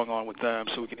what's going on with them,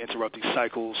 so we can interrupt these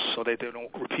cycles so that they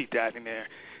don't repeat that in their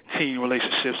teen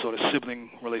relationships or their sibling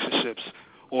relationships,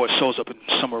 or it shows up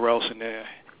somewhere else in their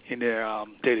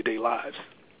day-to-day lives.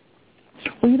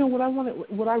 Well,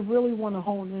 what I really want to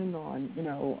hone in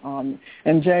on,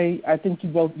 and Jay, I think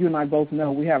you and I both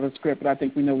know we have a script, but I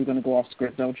think we know we're going to go off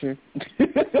script, don't you?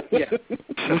 Yeah.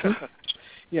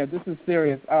 Yeah, this is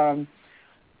serious. I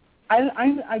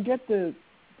get the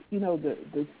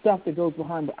stuff that goes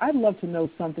behind, but I'd love to know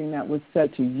something that was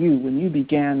said to you when you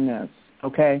began this,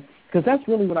 okay? Because that's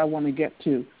really what I want to get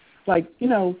to. Like,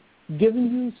 given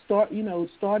you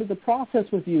started the process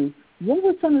with you, what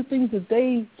were some of the things that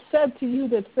they said to you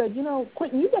that said,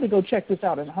 Quentin, you got to go check this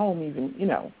out at home,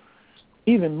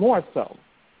 even more so?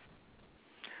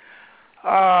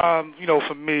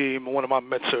 For me, one of my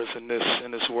mentors in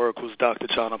this work was Dr.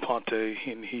 John Aponte,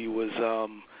 and he was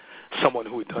someone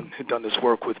who had done this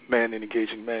work with men and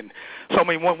engaging men. So, I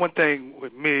mean, one thing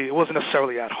with me, it wasn't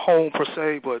necessarily at home per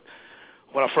se, but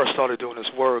when I first started doing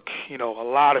this work, a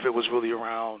lot of it was really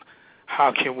around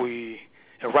how can we,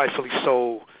 and rightfully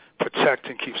so, protect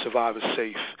and keep survivors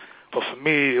safe. But for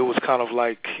me, it was kind of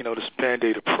like, this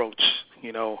Band-Aid approach.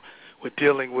 We're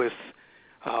dealing with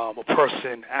a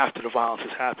person after the violence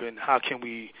has happened. How can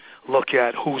we look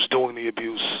at who's doing the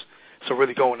abuse? So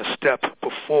really going a step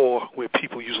before where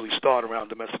people usually start around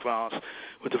domestic violence,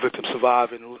 with the victim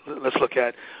surviving. Let's look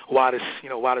at why does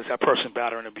that person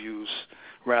batter and abuse,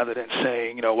 rather than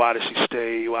saying, why does she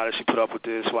stay? Why does she put up with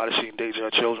this? Why does she endanger our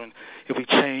children? If we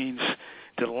change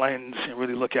the lens and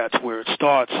really look at where it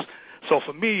starts. So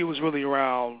for me, it was really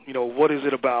around, what is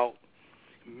it about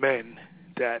men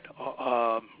that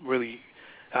really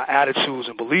attitudes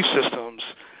and belief systems.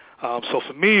 So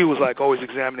for me, it was like always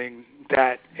examining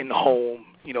that in the home,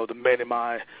 the men in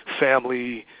my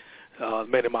family,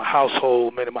 men in my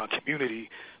household, men in my community.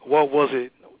 What was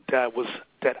it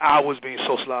that I was being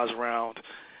socialized around,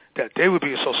 that they were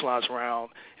being socialized around,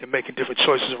 and making different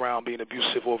choices around being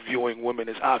abusive or viewing women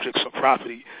as objects of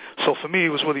property. So for me, it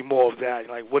was really more of that.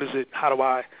 Like, what is it? What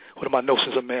are my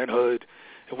notions of manhood,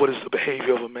 and what is the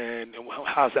behavior of a man, and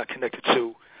how is that connected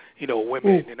to,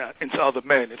 women and to other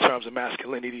men in terms of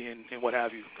masculinity and what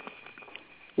have you.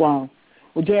 Wow.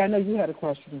 Well, Jay, I know you had a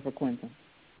question for Quentin.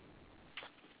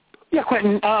 Yeah,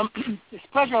 Quentin, it's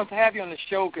a pleasure to have you on the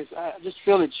show, because I just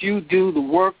feel that you do the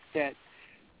work that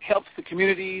helps the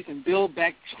communities and build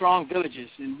back strong villages,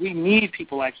 and we need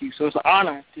people like you. So it's an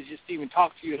honor to just even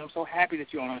talk to you, and I'm so happy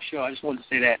that you're on our show. I just wanted to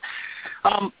say that.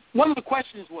 One of the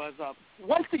questions was,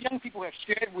 once the young people have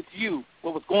shared with you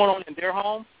what was going on in their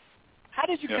home, how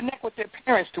did you connect with their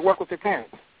parents to work with their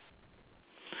parents?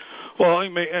 Well, I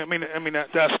mean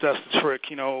that's the trick,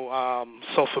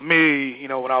 So for me,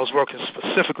 when I was working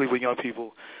specifically with young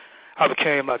people, I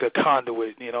became like a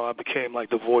conduit. I became like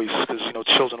the voice, because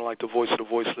children are like the voice of the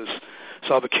voiceless.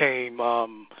 So I became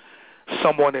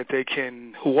someone that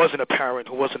who wasn't a parent,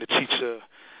 who wasn't a teacher,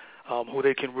 who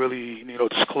they can really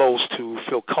disclose to,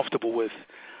 feel comfortable with.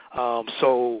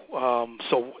 So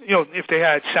if they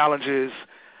had challenges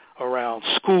around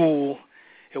school,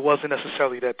 it wasn't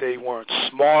necessarily that they weren't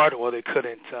smart or they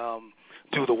couldn't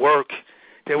do the work.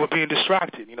 They were being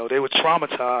distracted. They were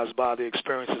traumatized by the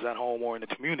experiences at home or in the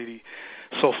community.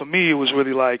 So for me, it was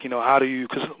really like, how do you,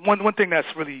 because one thing that's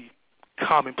really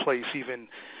commonplace, even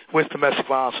with domestic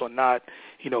violence or not,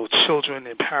 children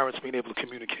and parents being able to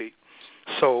communicate.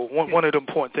 So one of the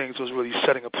important things was really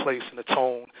setting a place and a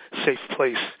tone, safe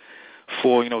place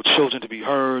for, children to be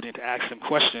heard and to ask them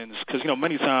questions. Because,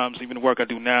 many times, even the work I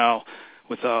do now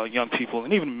with young people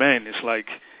and even men, it's like,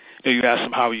 you ask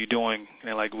them, how are you doing? And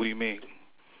they're like, what do you mean?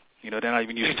 You know, they're not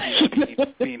even used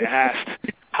to being asked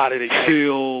how do they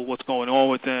feel, what's going on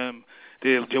with them.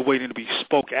 They're waiting to be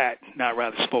spoke at, not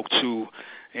rather spoke to,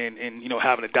 and you know,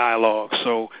 having a dialogue.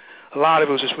 So a lot of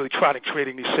it was just really trying to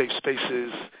creating these safe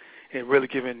spaces and really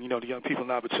giving, you know, the young people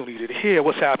an opportunity to hear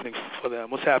what's happening for them,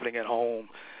 what's happening at home.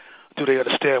 Do they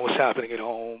understand what's happening at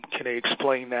home? Can they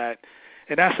explain that?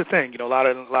 And that's the thing, you know, a lot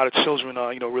of children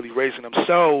are, you know, really raising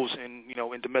themselves in, you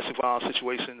know, in domestic violence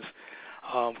situations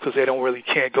because they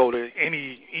can't go to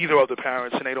either of the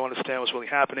parents, and they don't understand what's really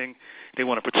happening. They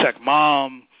want to protect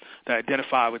mom, they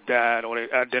identify with dad, or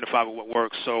they identify with what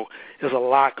works. So there's a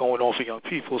lot going on for young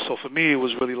people. So for me, it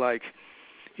was really like,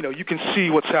 you know, you can see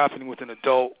what's happening with an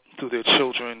adult through their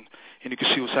children, and you can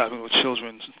see what's happening with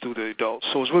children through the adults.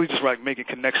 So it's really just like making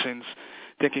connections,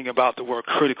 thinking about the work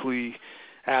critically,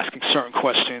 asking certain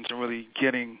questions, and really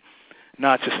getting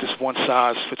not just this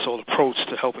one-size-fits-all approach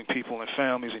to helping people and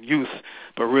families and youth,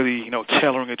 but really, you know,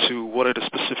 tailoring it to what are the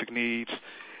specific needs,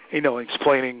 you know,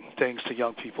 explaining things to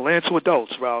young people and to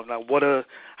adults around now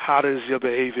how does your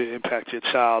behavior impact your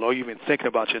child, or even thinking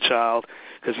about your child,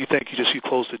 because you think you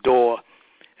close the door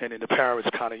and then the parents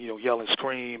kind of, you know, yell and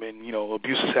scream and, you know,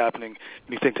 abuse is happening,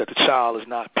 and you think that the child is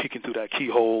not peeking through that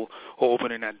keyhole or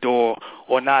opening that door,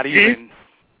 or not even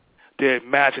their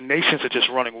imaginations are just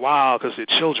running wild because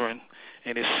they're children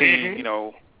and they're seeing, you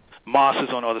know, monsters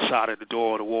on the other side of the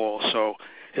door or the wall. So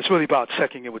it's really about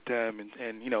checking in with them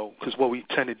and you know, because what we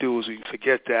tend to do is we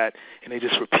forget that and they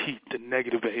just repeat the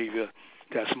negative behavior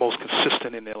that's most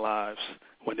consistent in their lives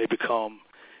when they become,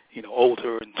 you know,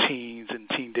 older and teens and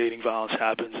teen dating violence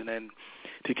happens, and then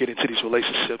they get into these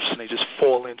relationships and they just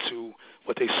fall into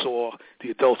what they saw the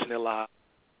adults in their lives.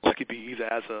 It could be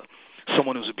either as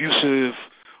someone who's abusive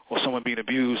or someone being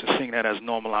abused and seeing that as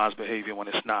normalized behavior when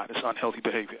it's not. It's unhealthy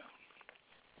behavior.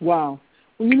 Wow.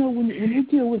 Well, you know, when you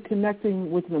deal with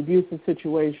connecting with an abusive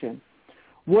situation,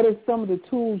 what are some of the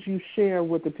tools you share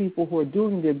with the people who are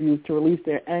doing the abuse to release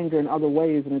their anger in other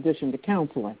ways in addition to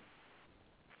counseling?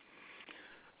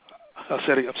 I'm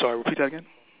sorry, repeat that again?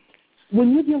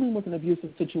 When you're dealing with an abusive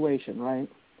situation, right,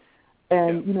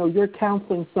 and, you know, you're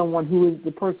counseling someone who is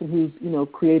the person who's, you know,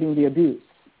 creating the abuse,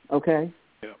 okay?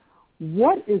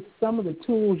 What is some of the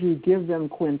tools you give them,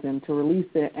 Quentin, to release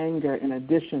their anger in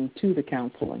addition to the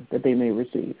counseling that they may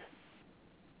receive?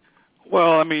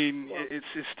 Well, I mean, it's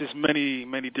there's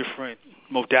many different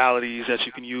modalities that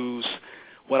you can use.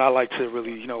 What I like to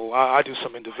really, you know, I do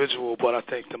some individual, but I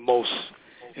think the most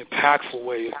impactful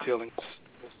way of dealing with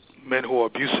men who are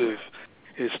abusive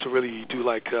is to really do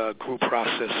like a group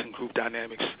process and group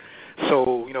dynamics.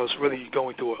 So, you know, it's really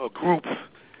going through a group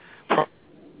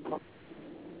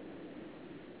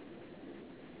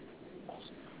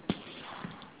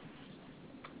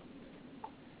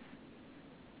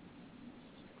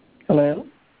Hello?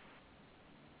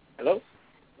 Hello?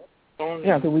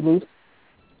 Yeah, did we lose?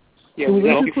 Yeah, did we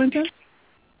lose you, Quentin?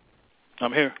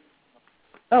 I'm here.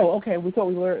 Oh, okay. We thought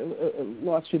we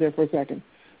lost you there for a second.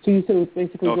 So you said it was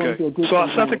basically going through a group. So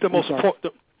I think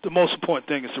the most important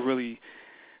thing is to really,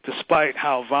 despite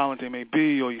how violent they may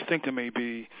be or you think they may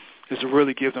be, is to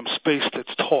really give them space to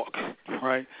talk,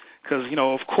 right? Because, you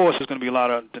know, of course there's going to be a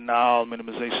lot of denial,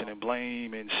 minimization, and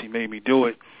blame, and she made me do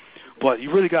it. But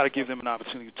you really got to give them an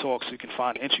opportunity to talk so you can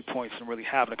find entry points and really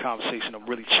having a conversation of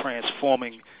really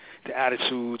transforming the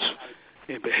attitudes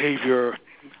and behavior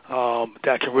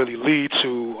that can really lead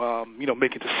to, you know,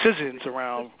 making decisions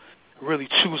around really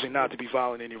choosing not to be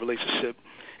violent in your relationship.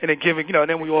 And then giving, you know, and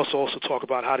then we also talk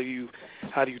about how do you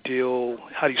deal,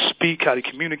 how do you speak, how do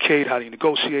you communicate, how do you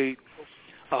negotiate,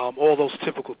 all those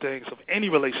typical things of any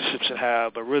relationship should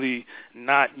have, but really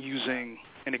not using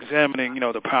and examining, you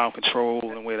know, the power and control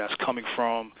and where that's coming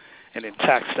from and then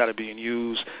tactics that are being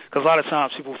used. Because a lot of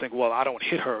times people think, well, I don't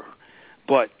hit her,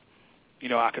 but, you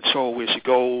know, I control where she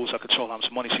goes, I control how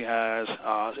much money she has,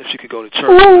 if she could go to church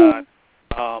or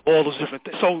not, all those different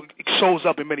things. So it shows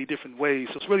up in many different ways.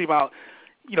 So it's really about,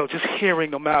 you know, just hearing,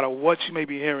 no matter what you may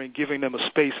be hearing, giving them a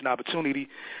space and opportunity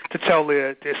to tell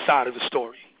their side of the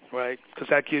story, right? Because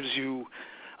that gives you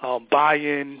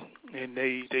buy-in, and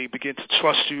they begin to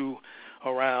trust you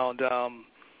around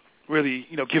really,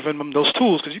 you know, giving them those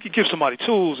tools, because you can give somebody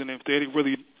tools, and if they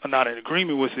really are not in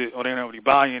agreement with it or they're not really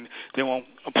buying, they won't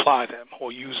apply them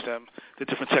or use them, the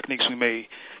different techniques we may,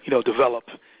 you know, develop.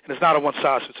 And it's not a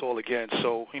one-size-fits-all again.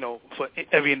 So, you know, for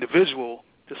every individual,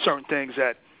 there's certain things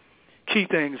that, key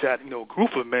things that, you know, a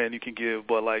group of men you can give,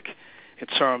 but like in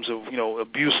terms of, you know,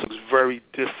 abuse looks very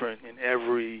different in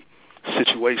every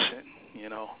situation, you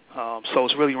know. So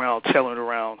it's really around tailoring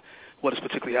around what is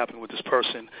particularly happening with this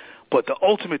person. But the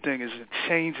ultimate thing is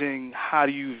changing how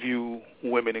do you view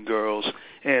women and girls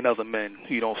and other men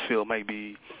who you don't feel may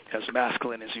be as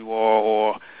masculine as you are,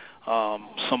 or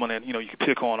someone that, you can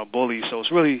pick on, a bully. So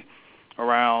it's really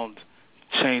around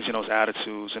changing those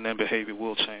attitudes, and then behavior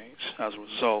will change as a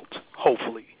result,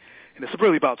 hopefully. And it's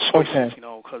really about choices,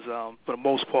 because for the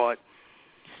most part,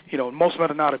 most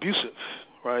men are not abusive,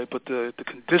 right? But the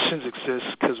conditions exist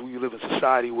because we live in a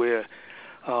society where,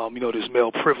 there's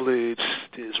male privilege,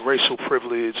 there's racial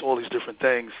privilege, all these different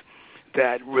things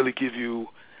that really give you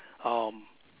a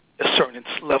certain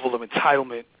level of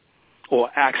entitlement or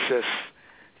access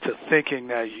to thinking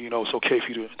that, it's okay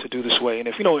for you to do this way. And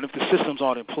if the systems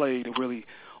aren't in play to really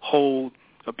hold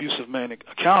abusive men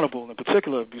accountable, in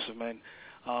particular abusive men,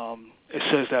 it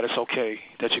says that it's okay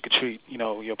that you could treat,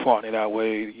 your partner that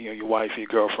way, your wife, your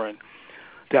girlfriend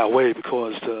that way,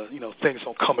 because things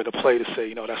don't come into play to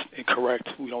say, that's incorrect.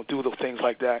 We don't do those things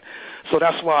like that. So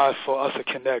that's why for us to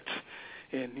connect,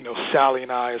 and Sally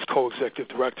and I as co-executive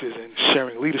directors and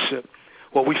sharing leadership,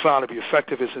 what we found to be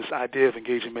effective is this idea of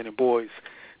engaging men and boys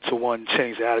to, one,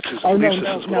 change the attitudes and belief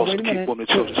systems, but also to keep women and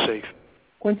children safe.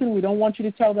 Quentin, we don't want you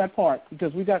to tell that part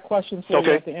because we got questions for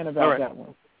you at the end about that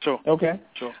one. Sure. Okay.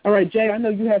 Sure. All right, Jay, I know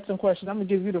you had some questions. I'm going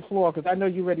to give you the floor because I know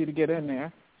you're ready to get in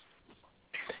there.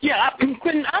 Yeah,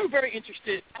 Quentin, I'm very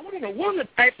interested. I want to know, what are the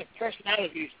types of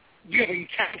personalities you have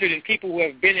encountered in people who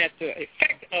have been at the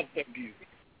effect of the abuse?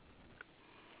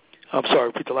 I'm sorry,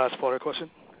 repeat the last part of the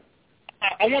question.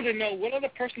 I want to know, what are the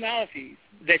personalities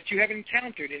that you have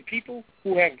encountered in people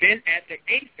who have been at the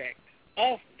effect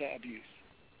of the abuse?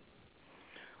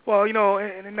 Well,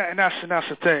 and that's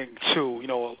the thing, too.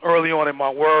 Early on in my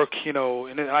work,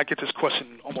 and then I get this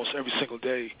question almost every single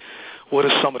day. What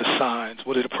are some of the signs?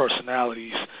 What are the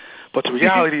personalities? But the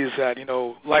reality is that,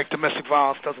 like domestic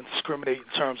violence doesn't discriminate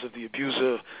in terms of the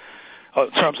abuser,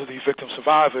 in terms of the victim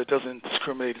survivor, it doesn't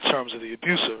discriminate in terms of the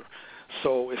abuser.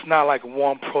 So it's not like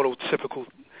one prototypical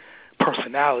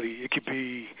personality. It could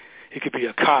be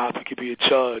a cop, it could be a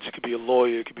judge, it could be a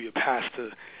lawyer, it could be a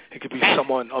pastor, it could be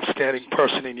someone upstanding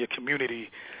person in your community.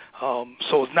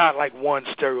 So it's not like one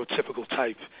stereotypical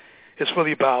type. It's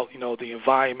really about, the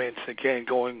environment, again,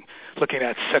 looking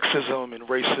at sexism and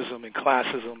racism and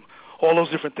classism. All those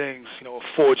different things,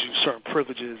 afford you certain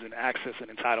privileges and access and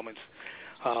entitlements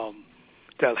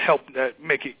that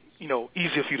make it,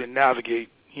 easier for you to navigate,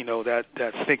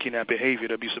 that thinking, that behavior,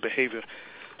 that abusive behavior.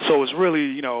 So it's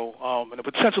really, and the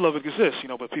potential of it exists,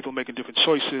 but people making different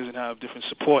choices and have different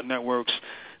support networks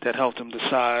that help them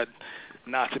decide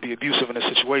not to be abusive in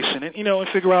a situation, and and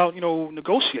figure out,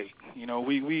 negotiate.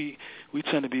 We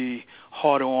tend to be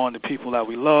harder on the people that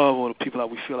we love or the people that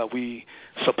we feel that we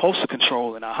supposed to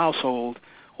control in our household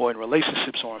or in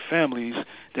relationships or in families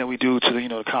than we do to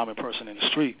the common person in the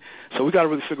street. So we got to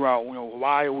really figure out,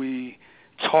 why are we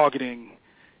targeting,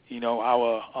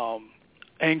 our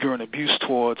anger and abuse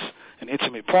towards an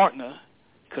intimate partner,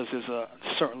 because there's a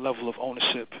certain level of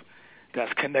ownership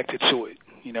that's connected to it,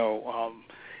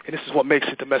 and this is what makes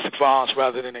it domestic violence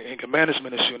rather than an anger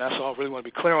management issue. And that's all I really want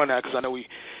to be clear on that, because I know we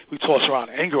toss around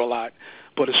anger a lot,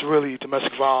 but it's really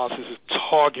domestic violence is a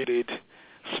targeted,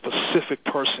 specific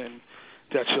person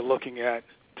that you're looking at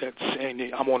that's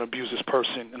saying, I'm going to abuse this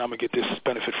person and I'm going to get this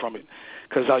benefit from it.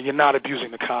 Because you're not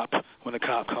abusing the cop when the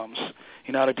cop comes.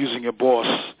 You're not abusing your boss,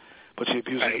 but you're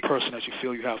abusing the person that you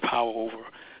feel you have power over.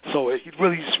 So it's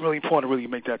really important to really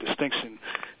make that distinction,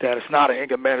 that it's not an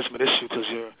anger management issue, because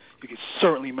you can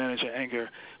certainly manage your anger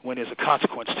when there's a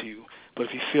consequence to you. But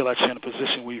if you feel that you're in a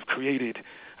position where you've created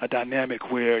a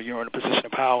dynamic where you're in a position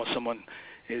of power and someone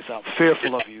is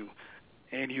fearful of you,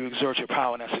 and you exert your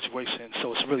power in that situation,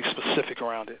 so it's really specific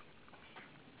around it.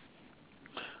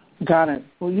 Got it.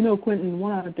 Well, Quentin,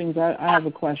 one of the things I have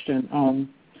a question.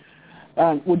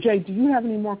 Well, Jay, do you have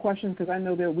any more questions? Because I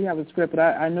know that we have a script, but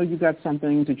I know you got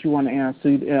something that you want to ask. So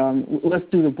let's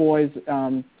do the boys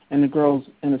and the girls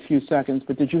in a few seconds.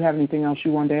 But did you have anything else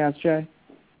you wanted to ask, Jay?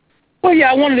 Well,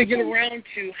 yeah, I wanted to get around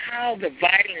to how the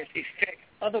violence affects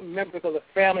other members of the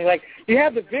family. Like, you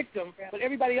have the victim, but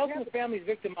everybody else in the family is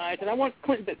victimized. And I want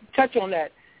Quentin to touch on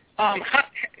that.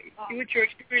 With your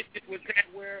experience with that,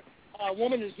 where a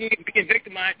woman is being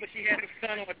victimized, but she has a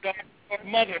son or a daughter or a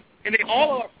mother, and they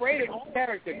all are afraid of the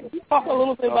character. Can you talk a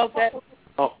little bit about that?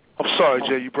 Oh, I'm sorry,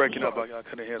 Jay, you're breaking up. I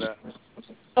couldn't hear that.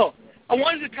 Oh, I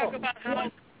wanted to talk about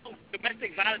how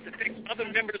domestic violence affects other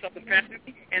members of the family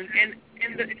and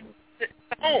in the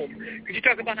home. Could you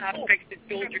talk about how it affects the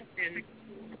children and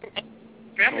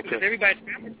family? Because everybody's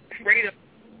afraid of.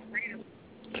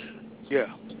 Yeah.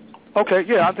 Okay,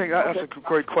 yeah, I think that's a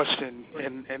great question,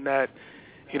 and that,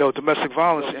 domestic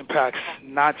violence impacts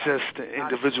not just the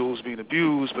individuals being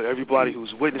abused, but everybody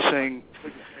who's witnessing,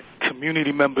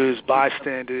 community members,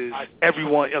 bystanders,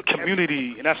 everyone,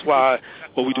 community, and that's why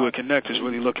what we do at Connect is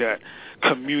really look at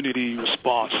community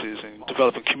responses and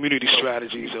developing community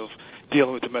strategies of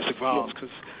dealing with domestic violence. Because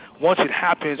once it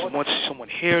happens, once someone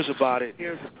hears about it,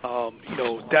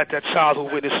 that child who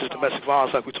witnesses domestic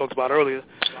violence, like we talked about earlier,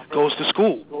 goes to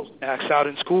school, acts out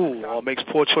in school, or makes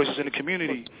poor choices in the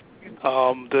community.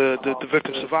 The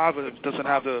victim survivor doesn't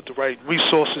have the right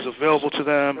resources available to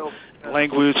them,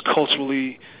 language,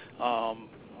 culturally, all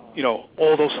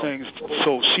those things.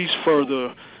 So she's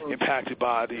further impacted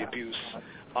by the abuse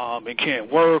and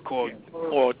can't work or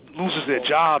loses their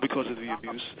job because of the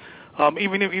abuse.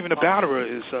 Even a batterer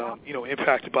is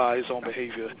impacted by his own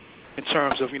behavior in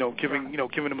terms of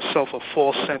giving himself a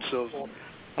false sense of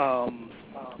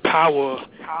power,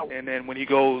 and then when he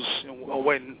goes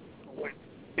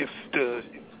if the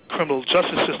criminal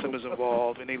justice system is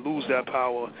involved and they lose that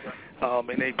power,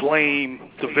 and they blame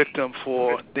the victim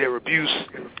for their abuse,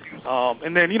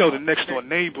 and then the next door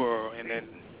neighbor, and then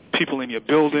people in your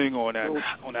building or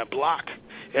on that block,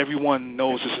 everyone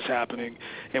knows this is happening.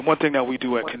 And one thing that we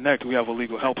do at Connect, we have a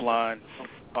legal helpline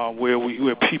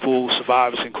where people,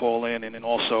 survivors, can call in, and then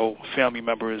also family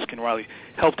members can really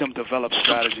help them develop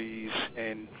strategies.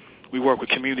 And we work with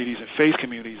communities and faith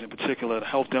communities in particular to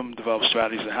help them develop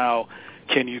strategies of how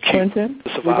can you keep Quentin,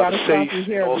 the survivors safe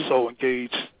and also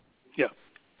engage. Yeah.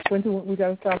 Quentin, we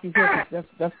got to stop you here.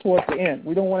 That's towards the end.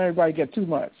 We don't want everybody to get too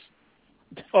much.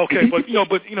 Okay, but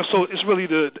so it's really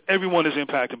everyone is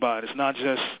impacted by it. It's not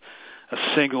just a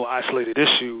single isolated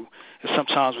issue. And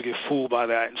sometimes we get fooled by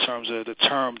that in terms of the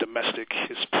term domestic.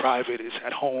 It's private, it's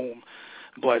at home,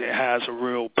 but it has a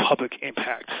real public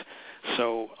impact.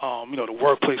 So the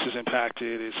workplace is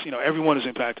impacted. It's everyone is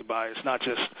impacted by it. It's not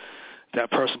just that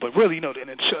person, but really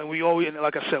and we always,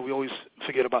 like I said, we always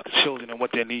forget about the children and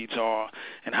what their needs are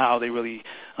and how they really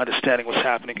understanding what's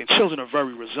happening. And children are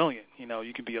very resilient.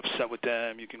 You can be upset with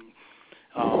them, you can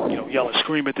yell and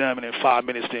scream at them, and in 5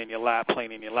 minutes they're in your lap,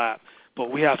 playing in your lap.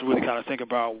 But we have to really kind of think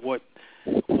about what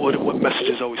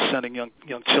messages are we sending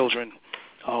young children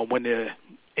when they're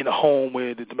in a home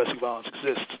where the domestic violence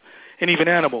exists. And even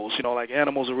animals, like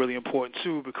animals are really important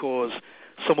too, because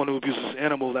someone who abuses an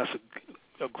animal, that's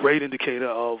a great indicator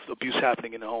of abuse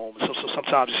happening in the home. So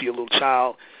sometimes you see a little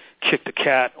child kick the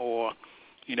cat or,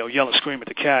 yell and scream at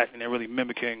the cat, and they're really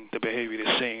mimicking the behavior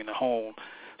they're seeing in the home.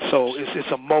 So it's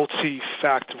a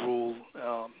multifactorial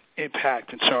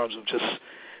impact in terms of just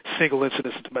single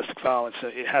incidents of domestic violence.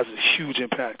 It has a huge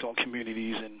impact on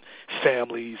communities and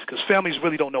families, because families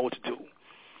really don't know what to do.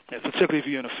 And particularly if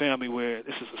you're in a family where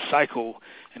this is a cycle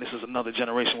and this is another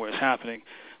generation where it's happening,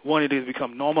 one, it either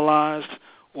become normalized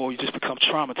or you just become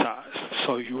traumatized.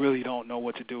 So you really don't know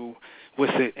what to do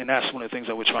with it, and that's one of the things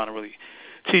that we're trying to really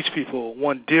teach people.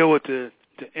 One, deal with the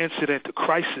incident, the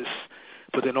crisis,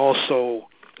 but then also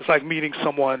it's like meeting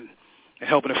someone and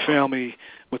helping a family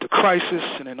with the crisis,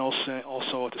 and then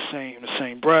also at the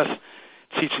same breath,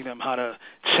 teaching them how to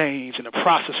change, and the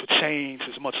process for change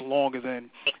is much longer than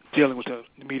dealing with the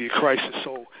immediate crisis.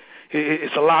 So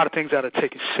it's a lot of things that are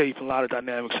taking shape, a lot of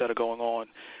dynamics that are going on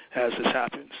as this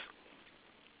happens.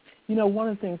 One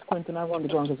of the things, Quentin, I wanted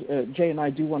to go on, because Jay and I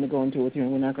do want to go into it with you,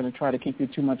 and we're not going to try to keep you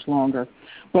too much longer.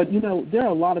 But, there are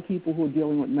a lot of people who are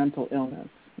dealing with mental illness,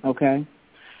 okay?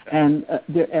 And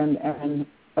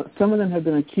some of them have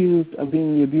been accused of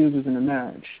being the abusers in a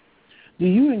marriage. Do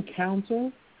you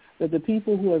encounter that the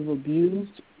people who have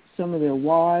abused some of their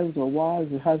wives or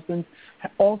husbands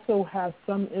also have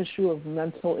some issue of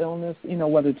mental illness,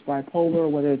 whether it's bipolar,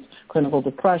 whether it's clinical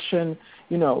depression,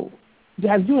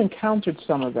 have you encountered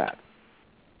some of that?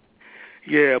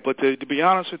 Yeah, but to be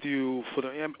honest with you,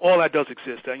 all that does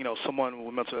exist. That someone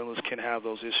with mental illness can have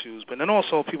those issues, but then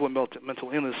also people with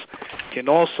mental illness can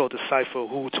also decipher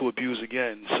who to abuse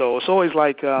again. So it's always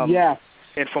like, yes.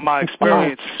 And from my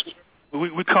experience,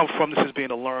 we come from this as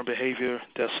being a learned behavior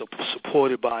that's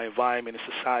supported by environment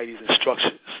and society's and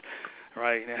structures,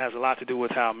 right? And it has a lot to do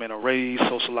with how men are raised,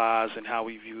 socialized, and how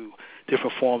we view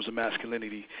different forms of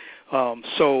masculinity. And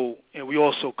we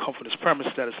also come from this premise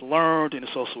that it's learned and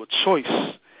it's also a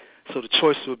choice. So the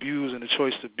choice to abuse and the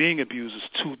choice to being abused is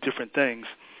two different things.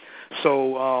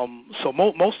 So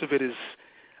most of it is,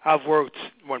 I've run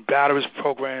batteries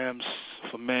programs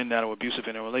for men that are abusive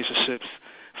in their relationships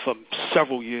for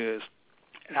several years,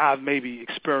 and I've maybe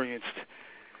experienced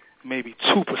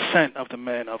 2% of the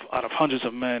men out of hundreds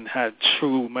of men had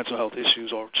true mental health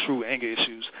issues or true anger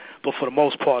issues. But for the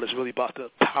most part, it's really about the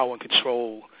power and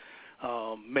control,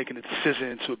 making the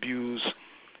decision to abuse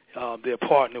their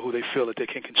partner who they feel that they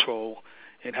can control.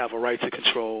 and have a right to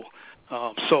control.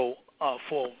 So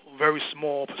for a very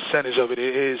small percentage of it,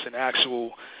 it is an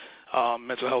actual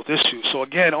mental health issue. So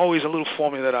again, always a little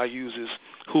formula that I use is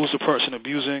who's the person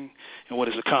abusing and what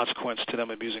is the consequence to them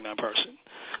abusing that person.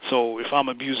 So if I'm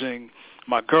abusing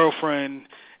my girlfriend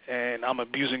and I'm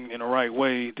abusing in the right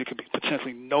way, there could be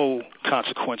potentially no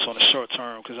consequence on the short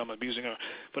term because I'm abusing her.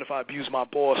 But if I abuse my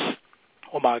boss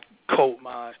or my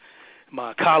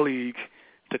colleague,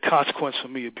 the consequence for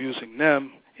me abusing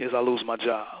them is I lose my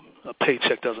job. A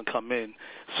paycheck doesn't come in.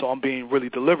 So I'm being really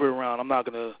deliberate around. I'm not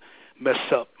going to mess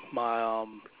up my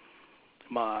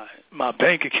my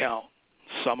bank account.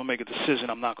 So I'm going to make a decision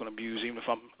I'm not going to abuse, even if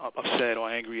I'm upset or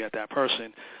angry at that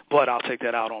person. But I'll take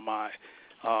that out on my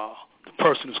the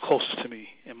person who's closest to me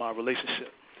in my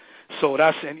relationship. So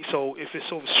so if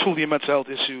it's truly a mental health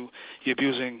issue, you're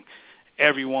abusing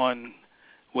everyone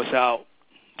without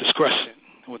discretion,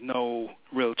 with no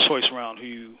real choice around who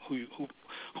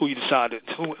you decide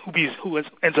who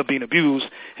ends up being abused,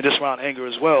 and just around anger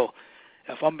as well.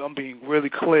 If I'm being really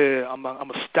clear, I'm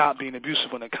gonna stop being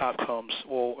abusive when the cop comes,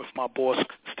 or if my boss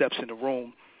steps in the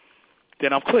room,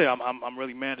 then I'm clear. I'm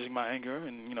really managing my anger,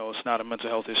 and it's not a mental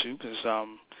health issue because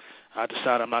I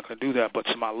decide I'm not going to do that. But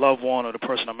to my loved one or the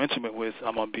person I'm intimate with,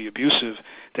 I'm going to be abusive.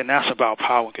 Then that's about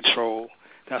power and control.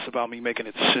 That's about me making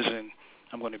a decision.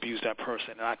 I'm going to abuse that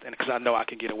person, and because I know I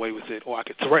can get away with it, or I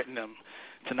could threaten them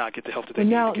to not get the help that they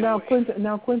need to get away.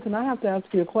 Now, Quentin, I have to ask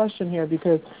you a question here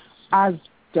because I've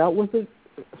dealt with it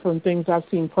from things I've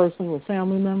seen personally with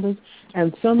family members,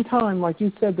 and sometimes, like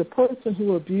you said, the person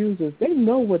who abuses, they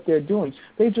know what they're doing.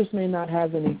 They just may not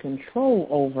have any control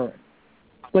over it,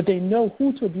 but they know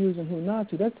who to abuse and who not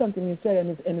to. That's something you said,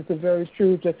 and it's a very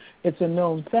true, it's a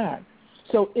known fact.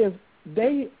 So if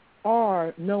they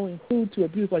are knowing who to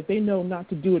abuse, like they know not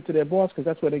to do it to their boss because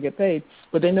that's where they get paid,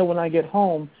 but they know when I get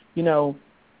home,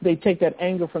 they take that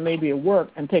anger from maybe at work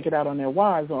and take it out on their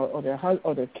wives or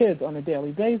their kids on a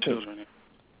daily basis. Children.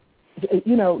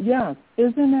 Yeah.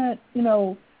 Isn't that,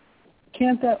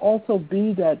 can't that also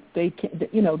be that they can,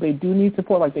 they do need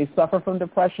support, like they suffer from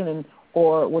depression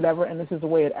or whatever, and this is the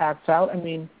way it acts out? I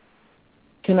mean,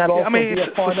 can that also be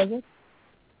a part of it?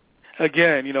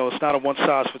 Again, it's not a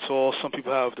one-size-fits-all. Some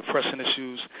people have depression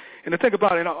issues. And the thing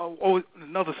about it,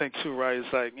 another thing too, right, is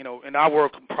like, and I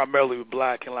work primarily with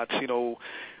Black and Latino,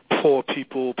 poor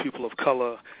people, people of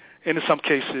color, and in some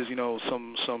cases,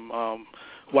 some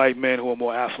white men who are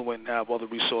more affluent and have other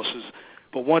resources.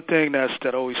 But one thing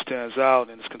that always stands out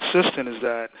and is consistent is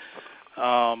that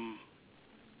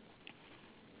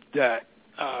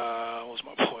what was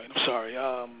my point? I'm sorry.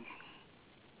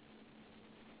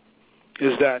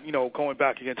 Is that, going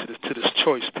back again to this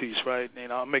choice piece, right?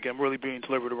 And I'm really being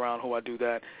deliberate around who I do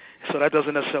that. So that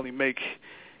doesn't necessarily make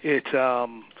it, a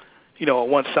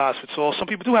one-size-fits-all. Some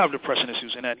people do have depression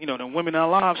issues, and that, the women in our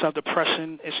lives have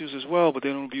depression issues as well, but they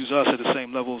don't abuse us at the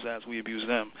same levels as we abuse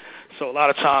them. So a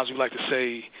lot of times we like to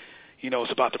say,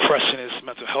 it's about depression, it's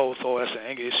mental health, or that's an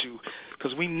anger issue,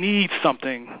 because we need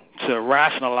something to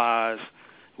rationalize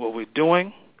what we're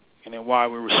doing and then why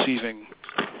we're receiving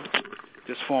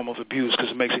this form of abuse,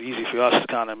 because it makes it easy for us to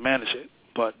kind of manage it.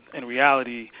 But in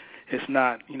reality, it's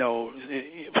not,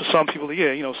 for some people,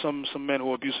 some men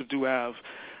who are abusive do have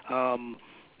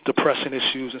depression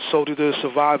issues, and so do the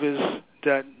survivors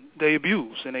that they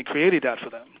abuse, and they created that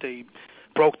for them. They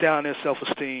broke down their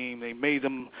self-esteem. They made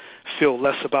them feel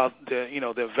less about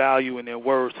their value and their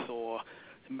worth, or,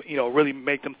 really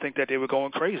make them think that they were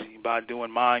going crazy by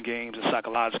doing mind games and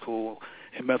psychological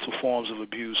and mental forms of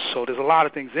abuse. So there's a lot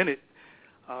of things in it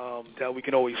that we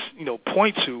can always,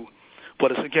 point to,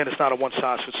 but it's not a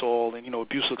one-size-fits-all, and,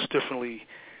 abuse looks differently,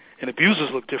 and abusers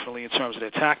look differently in terms of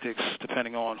their tactics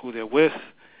depending on who they're with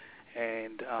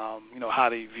and, how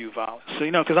they view violence.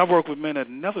 So, because I've worked with men that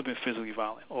have never been physically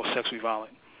violent or sexually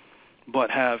violent,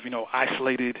 but have,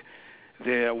 isolated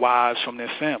their wives from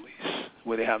their families,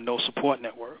 where they have no support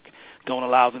network, don't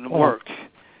allow them to work,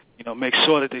 make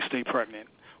sure that they stay pregnant,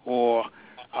 or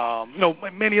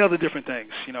many other different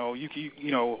things.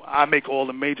 I make all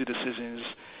the major decisions,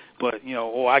 but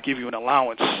or I give you an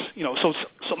allowance.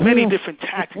 So many different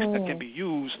tactics that can be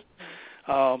used.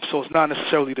 So it's not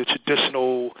necessarily the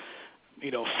traditional,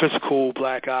 physical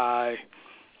black eye,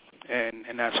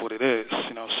 and that's what it is.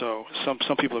 So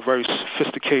some people are very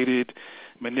sophisticated,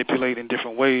 manipulate in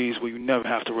different ways where you never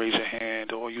have to raise your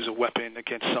hand or use a weapon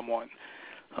against someone,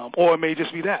 or it may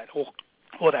just be that,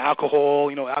 or the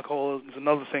alcohol. Alcohol is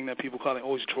another thing that people kind of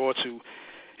always draw to.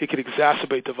 It can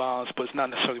exacerbate the violence, but it's not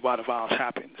necessarily why the violence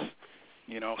happens.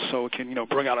 So it can,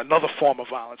 bring out another form of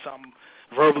violence. I'm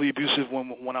verbally abusive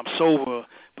when I'm sober,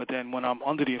 but then when I'm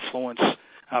under the influence,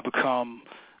 I become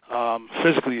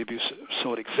physically abusive.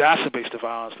 So it exacerbates the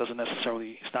violence,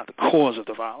 it's not the cause of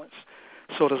the violence.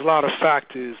 So there's a lot of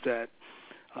factors that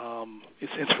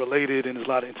it's interrelated, and there's a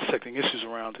lot of intersecting issues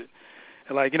around it.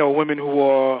 And like, women who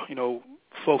are,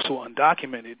 folks who are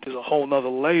undocumented, there's a whole nother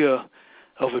layer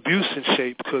of abuse in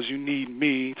shape because you need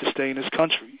me to stay in this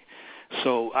country.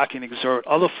 So I can exert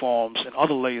other forms and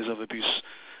other layers of abuse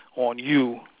on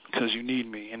you because you need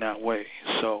me in that way.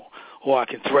 So, or I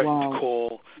can threaten to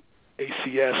call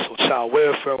ACS or child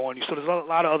welfare on you. So there's a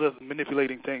lot of other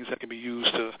manipulating things that can be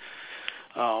used to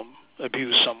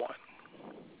abuse someone.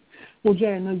 Well,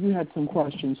 Jay, I know you had some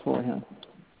questions for him.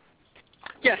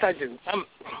 Yes, I do.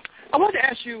 I want to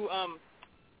ask you,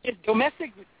 is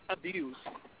domestic abuse,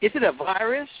 is it a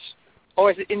virus,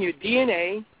 or is it in your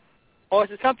DNA, or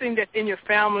is it something that's in your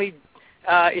family,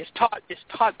 is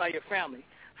taught by your family?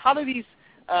 How do these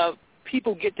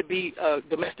people get to be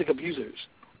domestic abusers?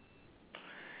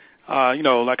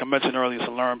 Like I mentioned earlier, it's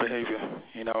a learned behavior.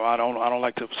 I don't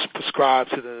like to prescribe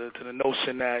to the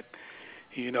notion that,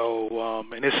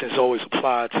 and this is always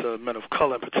applied to men of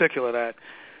color in particular, that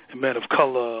men of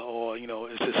color or,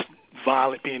 it's just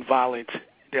being violent.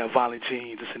 They have violent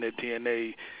genes. It's in their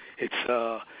DNA. It's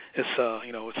a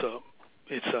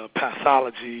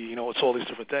pathology. It's all these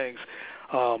different things.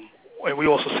 And we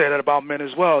also say that about men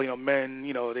as well. Men,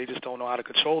 they just don't know how to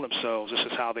control themselves. This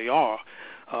is how they are.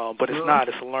 But it's not.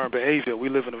 It's a learned behavior. We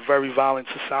live in a very violent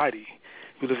society.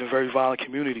 We live in very violent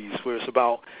communities where it's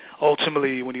about,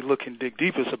 ultimately, when you look and dig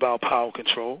deeper, it's about power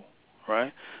control,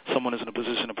 right? Someone is in a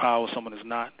position of power, someone is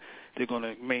not. They're going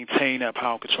to maintain that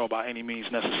power control by any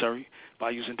means necessary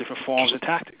by using different forms and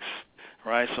tactics,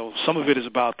 right? So some of it is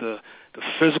about the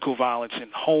physical violence in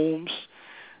homes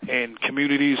and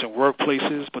communities and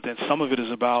workplaces, but then some of it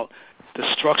is about the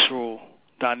structural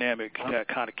dynamic that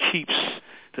kind of keeps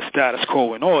the status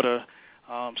quo in order.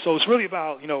 So it's really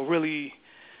about, really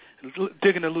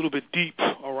digging a little bit deep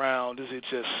around, is it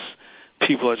just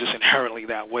people are just inherently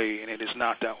that way, and it is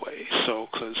not that way. So,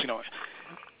 because,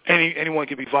 anyone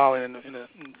can be violent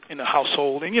in a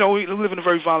household. And, we live in a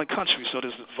very violent country, so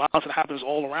there's violence that happens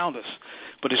all around us.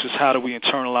 But it's just how do we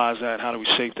internalize that? How do we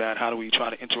shape that? How do we try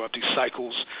to interrupt these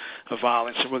cycles of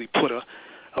violence and really put a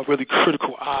really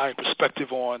critical eye and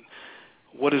perspective on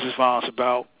what is this violence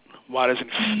about? Why does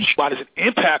it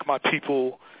impact my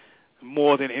people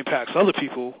more than it impacts other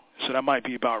people? So that might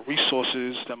be about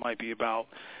resources. That might be about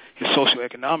your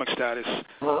socioeconomic status.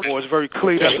 Or it's very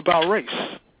clear that's about race.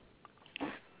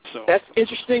 So that's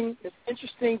interesting. It's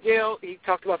interesting, Gail. He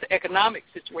talked about the economic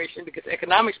situation because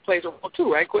economics plays a role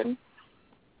too, right, Quentin?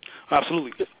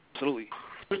 Absolutely.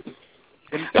 And,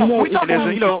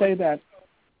 say that.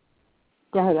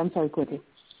 Go ahead. I'm sorry, Quentin.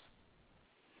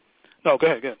 No, go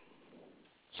ahead.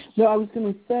 No, I was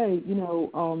going to say,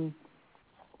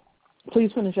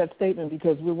 please finish that statement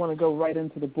because we want to go right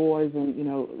into the boys and,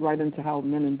 right into how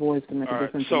men and boys can make a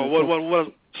difference. So what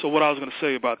I was going to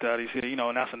say about that is,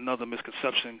 and that's another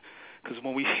misconception, because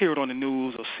when we hear it on the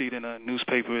news or see it in the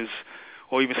newspapers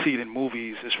or even see it in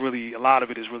movies, it's really, a lot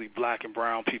of it is really black and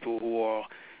brown people who are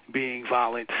being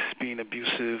violent, being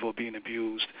abusive, or being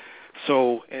abused.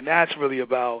 So, and that's really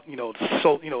about,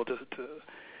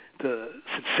 the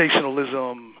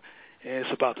sensationalism, and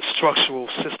it's about the structural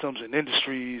systems and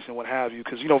industries and what have you,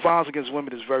 because, violence against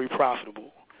women is very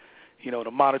profitable, in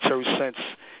a monetary sense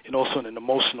and also in an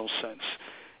emotional sense.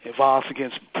 And violence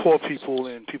against poor people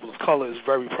and people of color is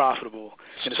very profitable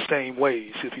in the same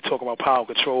ways. If you talk about power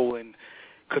control and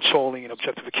controlling and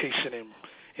objectification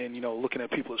and looking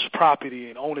at people as property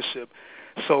and ownership.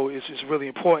 So it's really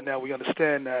important that we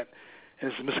understand that,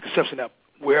 and it's a misconception that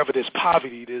wherever there's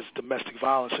poverty, there's domestic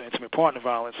violence or intimate partner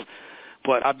violence.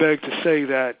 But I beg to say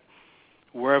that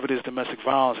wherever there's domestic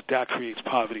violence, that creates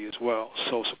poverty as well.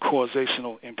 So it's a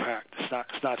causational impact. It's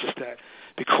not just that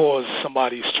because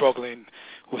somebody is struggling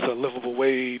with a livable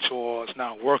wage or it's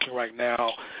not working right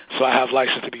now, so I have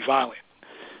license to be violent.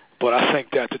 But I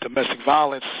think that the domestic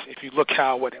violence, if you look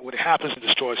how what happens and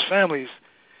destroys families,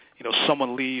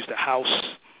 someone leaves the house,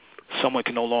 someone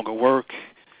can no longer work.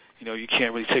 You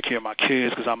can't really take care of my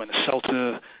kids because I'm in a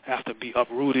shelter. I have to be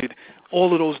uprooted.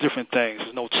 All of those different things.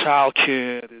 There's no child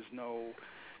care. There's no,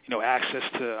 access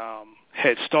to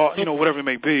Head Start. Whatever it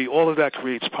may be. All of that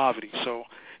creates poverty. So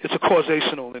it's a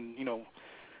causational and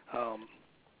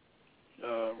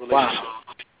relationship.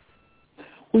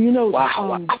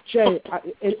 Well, Jay,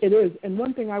 it is. And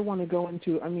one thing I want to go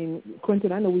into.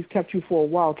 Quentin, I know we've kept you for a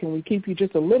while. Can we keep you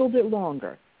just a little bit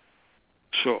longer?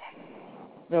 Sure.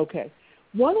 Okay.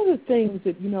 one of the things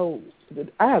that,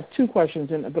 I have two questions,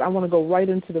 but I want to go right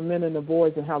into the men and the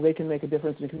boys and how they can make a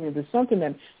difference in the community. There's something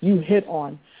that you hit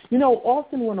on.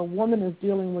 Often when a woman is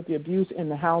dealing with the abuse in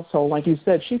the household, like you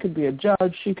said, she could be a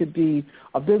judge, she could be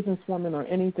a businesswoman or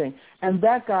anything, and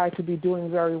that guy could be doing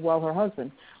very well, her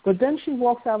husband. But then she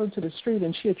walks out into the street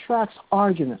and she attracts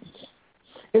arguments.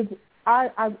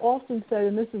 I've often said,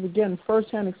 and this is, again,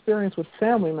 firsthand experience with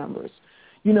family members,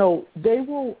 they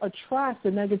will attract the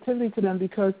negativity to them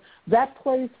because that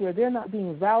place where they're not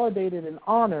being validated and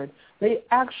honored, they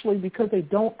actually, because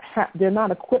they're not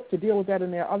equipped to deal with that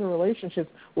in their other relationships,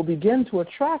 will begin to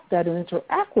attract that and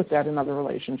interact with that in other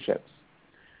relationships.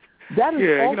 That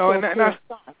is also a clear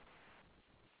sign.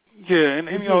 Yeah,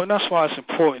 and that's why it's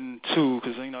important too,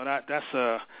 because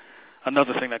that's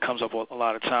another thing that comes up a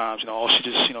lot of times.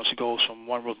 She goes from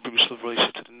one abusive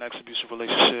relationship to the next abusive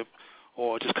relationship,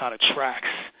 or just kind of tracks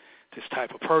this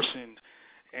type of person.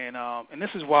 And this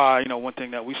is why, one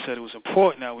thing that we said it was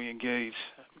important that we engage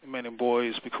men and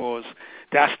boys, because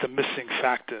that's the missing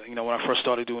factor. When I first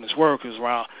started doing this work, it's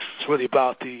really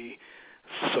about the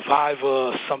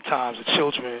survivor, sometimes the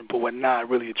children, but we're not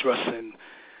really addressing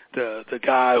the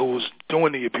guy who's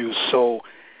doing the abuse. So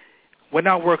we're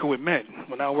not working with men.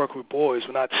 We're not working with boys.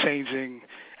 We're not changing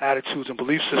attitudes and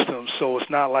belief systems. So it's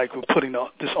not like we're putting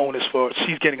this onus for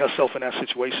she's getting herself in that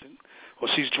situation or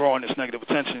she's drawing this negative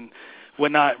attention. We're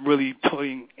not really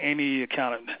putting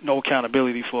no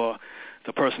accountability for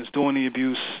the person who's doing the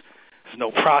abuse. There's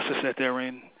no process that they're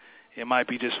in. It might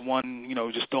be just one,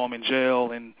 just throw them in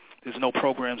jail, and there's no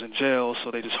programs in jail,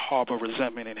 so they just harbor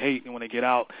resentment and hate, and when they get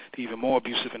out, they're even more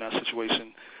abusive in that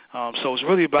situation. So it's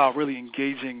really about really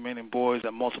engaging men and boys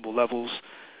at multiple levels.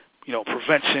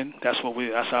 Prevention, that's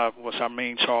our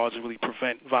main charge, is really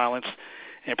prevent violence.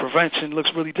 And prevention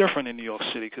looks really different in New York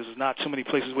City because there's not too many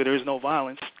places where there is no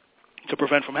violence to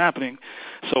prevent from happening.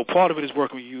 So part of it is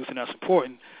working with youth, and that's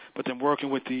important, but then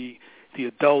working with the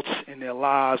adults in their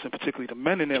lives, and particularly the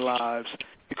men in their lives,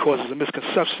 because there's a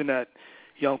misconception that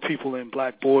young people and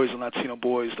black boys and Latino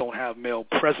boys don't have male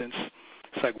presence.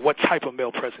 It's like, what type of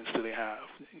male presence do they have?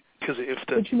 Because if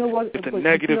the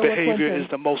negative behavior is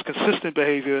the most consistent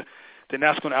behavior, then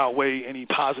that's going to outweigh any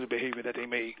positive behavior that they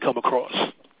may come across.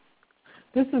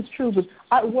 This is true, but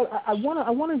I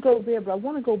want to go there, but I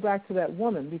want to go back to that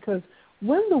woman, because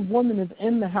when the woman is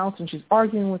in the house and she's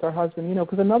arguing with her husband,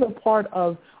 because another part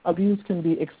of abuse can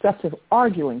be excessive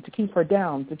arguing to keep her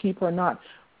down, to keep her not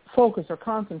focused or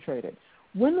concentrated.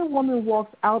 When the woman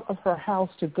walks out of her house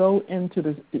to go into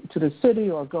the city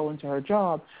or go into her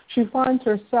job, she finds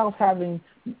herself having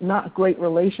not great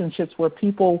relationships where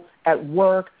people at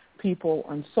work, people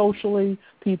and socially,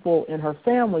 people in her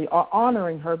family are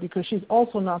honoring her because she's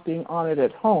also not being honored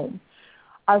at home.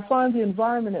 I find the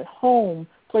environment at home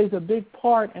plays a big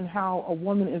part in how a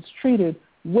woman is treated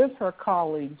with her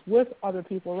colleagues, with other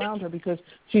people around her, because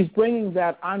she's bringing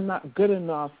that I'm not good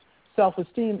enough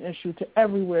self-esteem issue to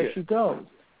everywhere she goes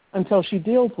until she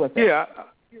deals with it.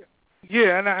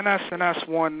 And that's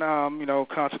one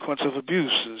consequence of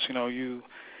abuse. Is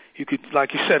you could,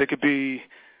 like you said, it could be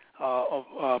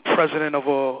a president of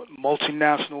a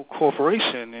multinational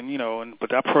corporation, but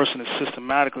that person is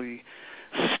systematically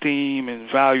esteem and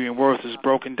value and worth is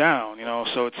broken down.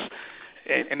 So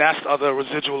and that's the other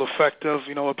residual effect of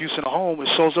abuse in the home. It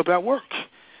shows up at work.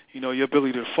 Your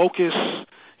ability to focus,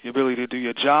 your ability to do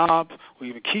your job, or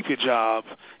even keep your job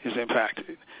is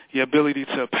impacted. Your ability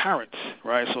to parent,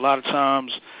 right? So a lot of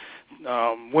times,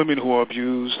 women who are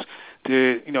abused,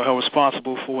 they're held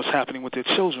responsible for what's happening with their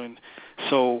children.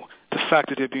 So the fact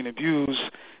that they're being abused,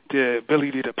 their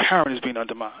ability to parent is being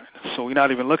undermined. So we're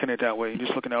not even looking at it that way. You're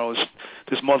just looking at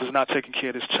this mother's not taking care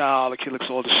of this child. The kid looks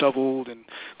all disheveled and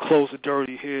clothes are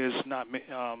dirty, hair is not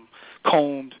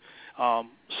combed.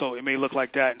 So it may look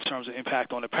like that in terms of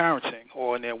impact on their parenting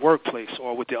or in their workplace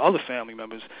or with their other family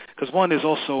members. Because one, there's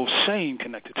also shame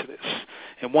connected to this.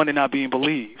 And one, they're not being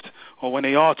believed. Or when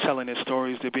they are telling their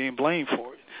stories, they're being blamed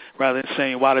for it. Rather than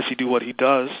saying, why does he do what he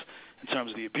does in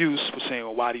terms of the abuse, we're saying,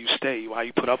 well, why do you stay? Why do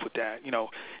you put up with that?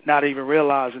 Not even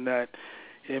realizing that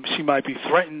she might be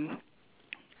threatened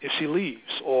if she leaves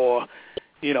or,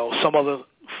 some other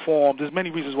form. There's many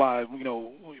reasons why,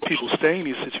 people stay in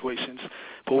these situations,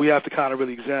 but we have to kind of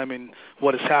really examine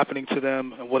what is happening to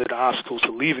them and what are the obstacles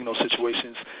to leaving those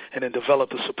situations, and then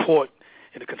develop the support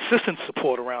and the consistent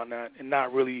support around that, and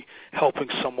not really helping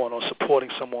someone or supporting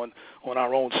someone on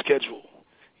our own schedule,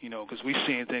 because we're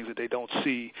seeing things that they don't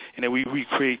see, and then we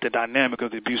recreate the dynamic of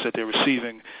the abuse that they're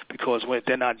receiving because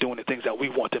they're not doing the things that we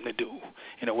want them to do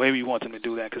in a way we want them to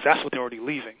do that, because that's what they're already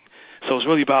leaving. So it's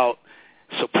really about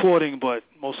supporting, but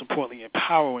most importantly,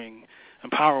 empowering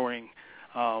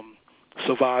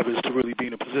survivors to really be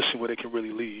in a position where they can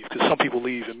really leave. Because some people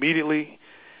leave immediately.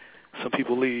 Some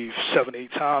people leave 7,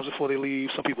 8 times before they leave.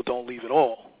 Some people don't leave at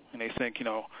all. And they think,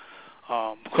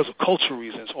 because of cultural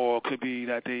reasons, or it could be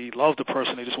that they love the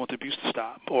person, they just want the abuse to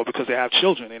stop, or because they have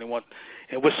children and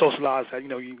and we're socialized that,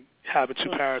 you having 2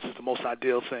 parents is the most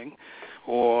ideal thing,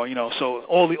 or, so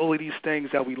all of these things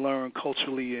that we learn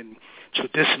culturally and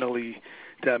traditionally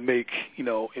that make,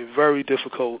 it very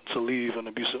difficult to leave an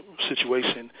abusive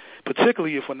situation,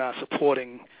 particularly if we're not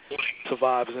supporting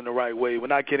survivors in the right way. We're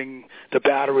not getting the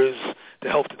batterers the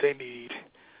help that they need,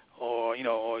 or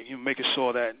you making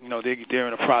sure that they're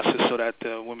in a process so that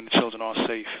the women and children are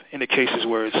safe in the cases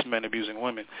where it's men abusing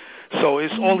women. So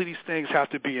it's all of these things have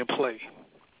to be in play.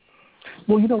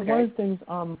 Well, one of the things,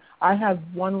 I have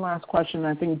one last question.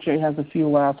 I think Jay has a few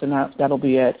left, and that'll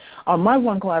be it. My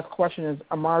one last question is,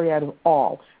 Amari, out of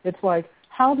all, it's like,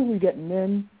 how do we get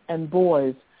men and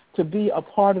boys to be a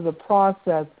part of the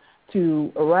process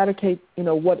to eradicate,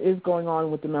 what is going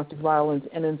on with domestic violence?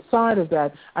 And inside of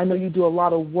that, I know you do a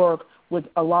lot of work with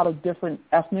a lot of different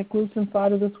ethnic groups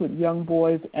inside of this, with young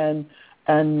boys and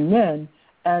men.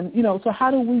 And, so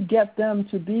how do we get them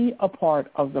to be a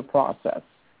part of the process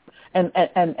and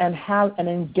have and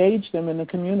engage them in the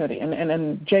community?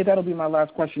 And Jay, that'll be my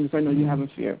last question, because I know you have a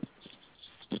few.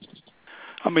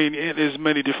 I mean, there's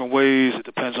many different ways. It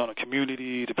depends on the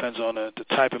community. It depends on the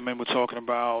type of men we're talking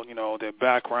about, their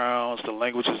backgrounds, the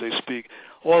languages they speak.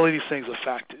 All of these things are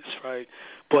factors, right?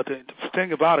 But the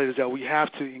thing about it is that we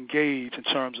have to engage in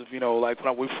terms of, like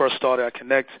when we first started at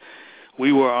Connect,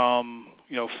 we were,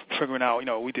 figuring out,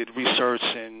 we did research,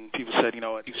 and people said,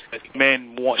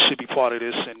 men should be part of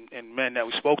this, and men that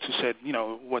we spoke to said,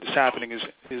 what is happening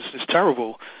is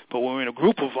terrible. But when we're in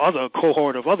a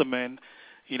cohort of other men,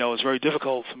 it's very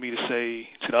difficult for me to say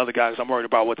to the other guys, I'm worried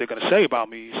about what they're going to say about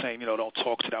me, saying, don't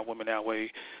talk to that woman that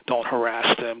way, don't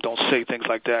harass them, don't say things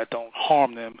like that, don't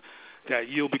harm them, that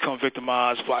you'll become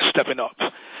victimized by stepping up.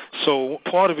 So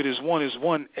part of it is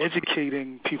one,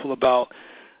 educating people about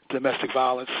domestic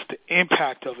violence, the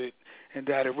impact of it, and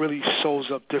that it really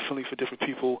shows up differently for different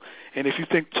people. And if you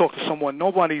talk to someone,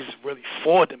 nobody's really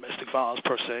for domestic violence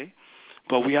per se,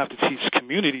 but we have to teach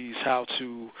communities how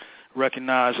to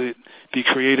recognize it, be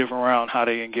creative around how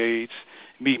they engage,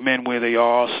 meet men where they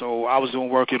are. So I was doing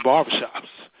work at barbershops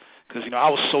because, I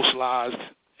was socialized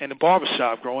in the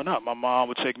barbershop growing up. My mom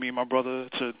would take me and my brother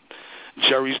to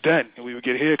Jerry's Den, and we would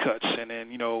get haircuts. And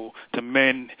then, the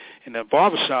men in the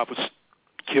barbershop would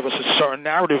give us a certain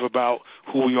narrative about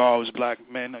who we are as black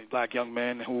men, black young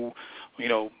men, who,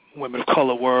 women of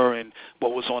color were, and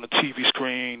what was on the TV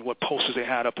screen, what posters they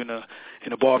had up in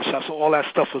the barbershop. So all that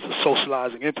stuff was a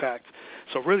socializing impact.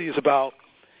 So really it's about,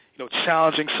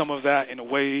 challenging some of that in a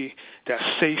way that's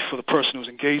safe for the person who's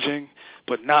engaging,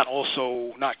 but not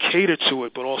cater to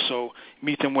it, but also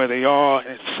meet them where they are, and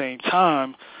at the same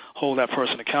time hold that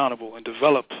person accountable and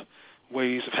develop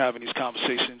ways of having these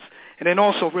conversations. And then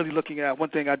also really looking at, one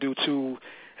thing I do too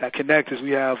at Connect is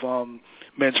we have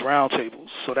men's roundtables.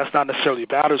 So that's not necessarily a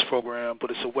batters program,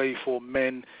 but it's a way for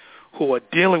men who are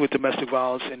dealing with domestic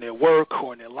violence in their work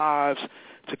or in their lives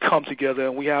to come together.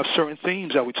 And we have certain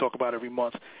themes that we talk about every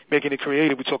month, making it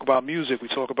creative. We talk about music. We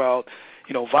talk about,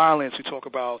 violence. We talk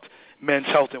about men's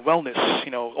health and wellness,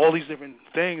 all these different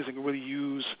things, and can really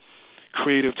use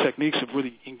creative techniques of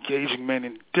really engaging men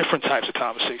in different types of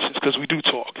conversations, because we do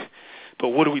talk. But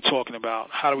what are we talking about?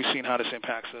 How do we see and how this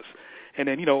impacts us? And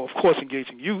then, of course,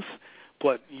 engaging youth,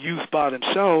 but youth by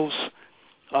themselves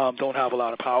don't have a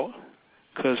lot of power,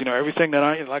 because, everything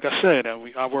that like I said,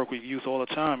 I work with youth all the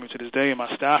time, and to this day, and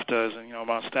my staff does. And,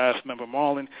 my staff member,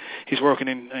 Marlon, he's working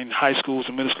in high schools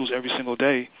and middle schools every single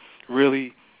day,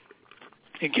 really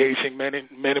engaging men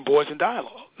and boys in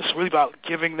dialogue. It's really about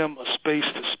giving them a space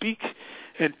to speak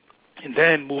and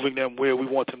then moving them where we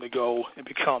want them to go and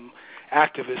become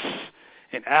activists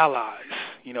and allies,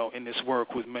 in this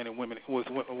work with men and women, with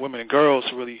women and girls,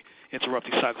 to really interrupt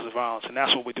these cycles of violence. And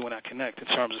that's what we're doing at Connect, in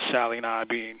terms of Sally and I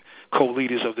being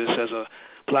co-leaders of this as a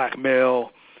black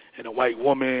male and a white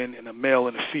woman and a male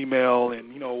and a female, and,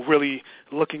 really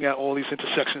looking at all these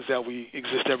intersections that we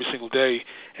exist every single day,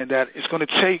 and that it's going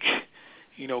to take,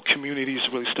 communities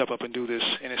to really step up and do this.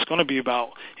 And it's going to be about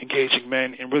engaging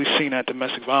men and really seeing that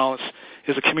domestic violence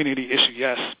is a community issue,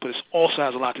 yes, but it also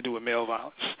has a lot to do with male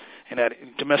violence. And that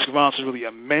domestic violence is really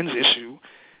a men's issue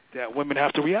that women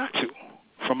have to react to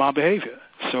from our behavior.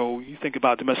 So you think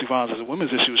about domestic violence as a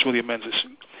women's issue, it's really a men's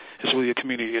issue. It's really a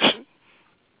community issue.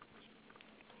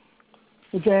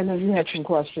 Well, Jana, you had some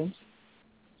questions.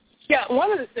 Yeah,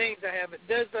 one of the things I have,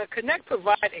 does Connect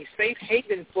provide a safe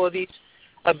haven for these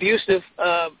abusive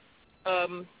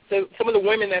some of the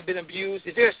women that have been abused?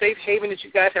 Is there a safe haven that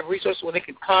you guys have resources where they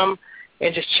can come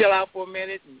and just chill out for a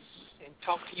minute and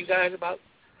talk to you guys about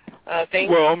things?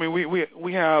 Well, I mean,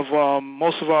 we have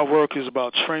most of our work is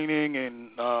about training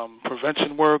and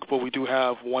prevention work, but we do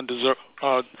have one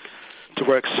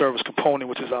direct service component,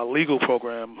 which is our legal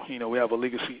program. You know, we have a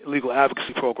legal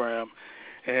advocacy program.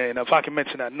 And if I can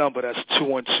mention that number, that's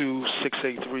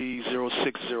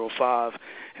 212-683-0605.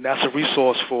 And that's a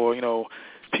resource for, you know,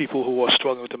 people who are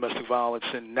struggling with domestic violence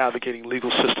and navigating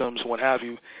legal systems and what have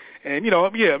you. And, you know,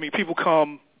 yeah, I mean, people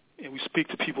come and we speak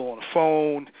to people on the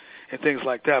phone and things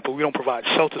like that, but we don't provide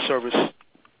shelter service.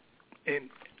 And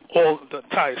all the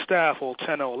entire staff, all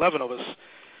 10 or 11 of us,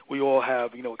 we all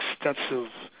have, you know, extensive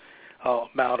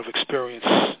amount of experience,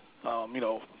 you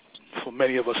know, for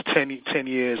many of us 10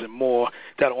 years and more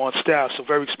that are on staff, so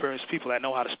very experienced people that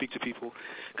know how to speak to people.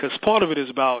 Because part of it is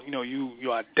about, you know,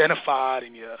 you're identified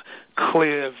and you're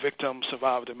clear victim,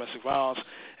 survivor of domestic violence,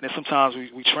 and then sometimes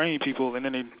we train people, and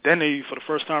then they for the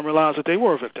first time realize that they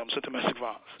were victims of domestic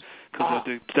violence because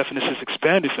the definition is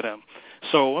expanded for them.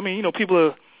 So, I mean, you know,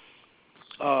 people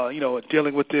are, you know,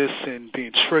 dealing with this and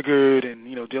being triggered and,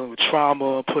 you know, dealing with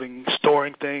trauma,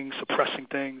 storing things, suppressing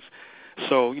things.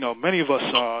 So, you know, many of us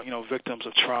are, you know, victims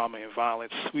of trauma and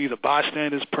violence. We either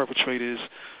bystanders, perpetrators,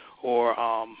 or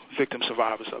victim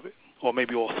survivors of it, or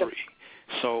maybe all three.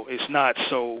 So it's not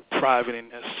so private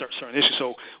in a certain issue.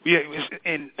 So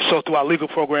so through our legal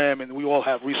program, and we all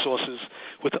have resources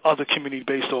with other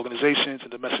community-based organizations and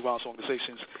domestic violence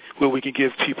organizations where we can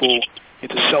give people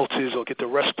into shelters or get the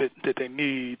respite that they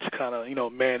need to kind of, you know,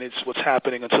 manage what's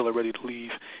happening until they're ready to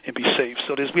leave and be safe.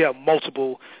 So we have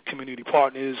multiple community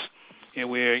partners, and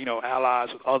we're, you know,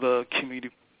 allies with other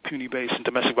community-based and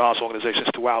domestic violence organizations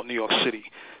throughout New York City.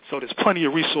 So there's plenty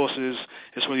of resources.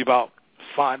 It's really about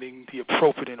finding the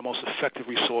appropriate and the most effective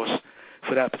resource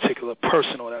for that particular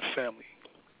person or that family.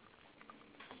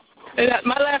 And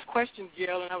my last question,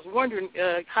 Gail, and I was wondering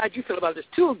how you feel about this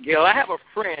too, Gail. I have a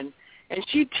friend, and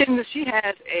she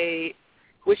has a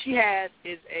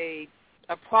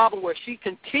problem where she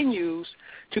continues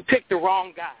to pick the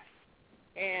wrong guy,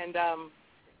 and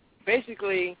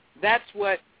basically that's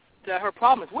what her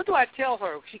problem is. What do I tell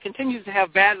her? She continues to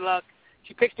have bad luck.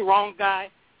 She picks the wrong guy.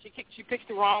 She picks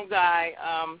the wrong guy,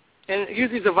 and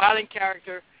usually he's a violent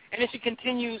character. And then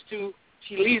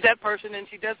she leaves that person, and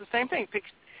she does the same thing, pick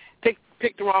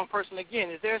the wrong person again.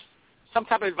 Is there some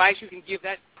type of advice you can give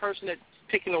that person that's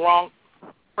picking the wrong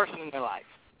person in their life?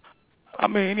 I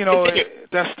mean, you know,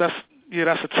 that's a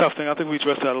tough thing. I think we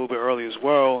addressed that a little bit earlier as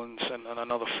well, in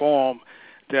another form.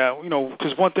 That, you know,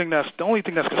 because the only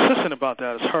thing that's consistent about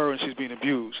that is her and she's being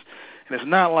abused, and it's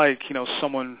not like, you know,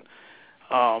 someone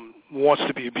wants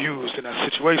to be abused in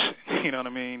that situation. You know what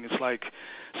I mean? It's like,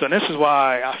 so this is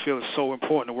why I feel it's so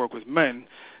important to work with men,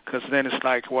 because then it's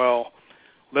like, well,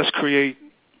 let's create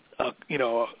a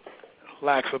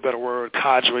lack of a better word,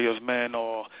 cadre of men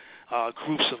or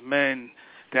groups of men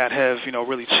that have, you know,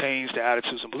 really changed their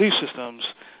attitudes and belief systems.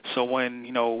 So when,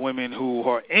 you know, women who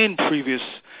are in previous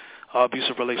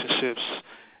abusive relationships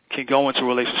can go into a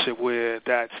relationship where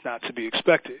that's not to be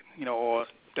expected, you know, or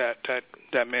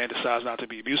that man decides not to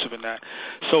be abusive in that.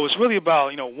 So it's really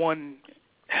about, you know, one,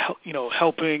 you know,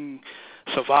 helping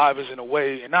survivors in a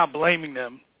way and not blaming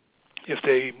them if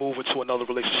they move into another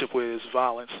relationship where there's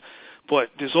violence. But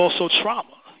there's also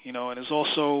trauma, you know, and there's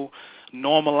also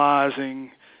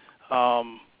normalizing,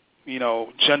 you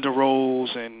know, gender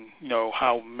roles and, you know,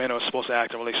 how men are supposed to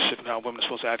act in a relationship and how women are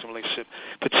supposed to act in a relationship,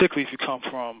 particularly if you come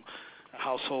from a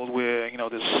household where, you know,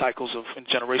 there's cycles of and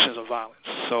generations of violence.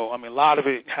 So, I mean, a lot of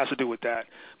it has to do with that.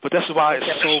 But that's why it's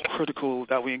so critical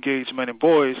that we engage men and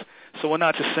boys. So we're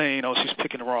not just saying, oh, she's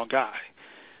picking the wrong guy.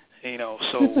 You know,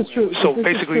 so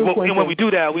basically, when we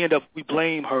do that, we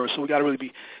blame her. So we got to really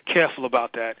be careful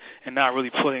about that and not really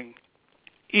putting,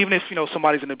 even if, you know,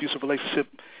 somebody's in an abusive relationship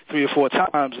 3 or 4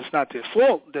 times, it's not their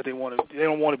fault that they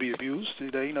don't want to be abused.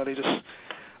 They get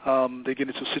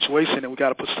into a situation, and we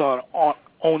got to start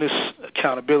onus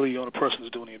accountability on the person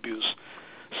who's doing the abuse.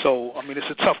 So, I mean, it's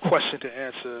a tough question to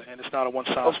answer, and it's not a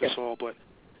one-size-fits-all, but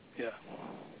yeah.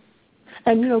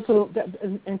 And, you know,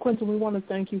 and Quentin, we want to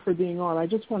thank you for being on. I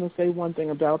just want to say one thing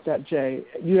about that, Jay.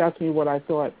 You asked me what I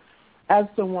thought. As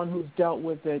someone who's dealt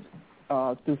with it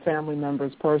through family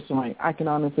members personally, I can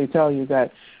honestly tell you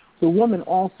that the woman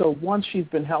also, once she's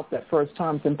been helped that first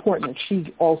time, it's important that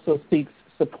she also seeks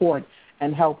support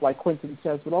and help, like Quentin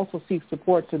says, but also seeks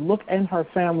support to look in her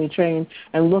family chain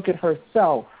and look at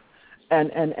herself,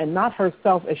 and not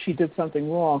herself as she did something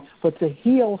wrong, but to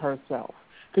heal herself.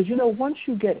 Because, once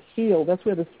you get healed, that's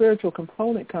where the spiritual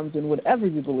component comes in, whatever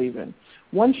you believe in.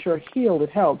 Once you're healed, it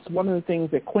helps. One of the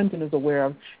things that Quentin is aware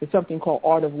of is something called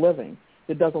Art of Living.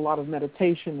 It does a lot of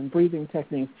meditation and breathing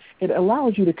techniques. It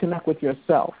allows you to connect with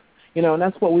yourself. And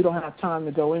that's what we don't have time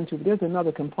to go into, but there's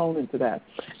another component to that.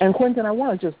 And, Quentin, I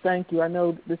want to just thank you. I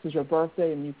know this is your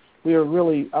birthday, and we are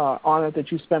really honored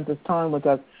that you spent this time with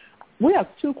us. We have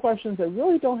 2 questions that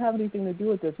really don't have anything to do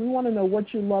with this. We want to know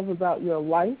what you love about your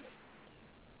life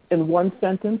in one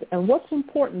sentence, and what's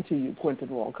important to you, Quentin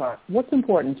Wolcott? What's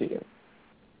important to you?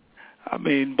 I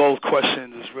mean, both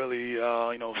questions is really,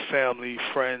 family,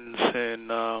 friends, and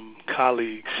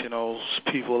colleagues,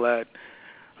 people that,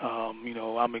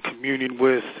 I'm in communion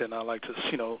with, and I like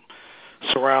to,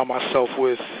 surround myself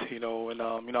with, and,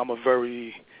 I'm a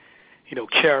very,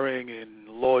 caring and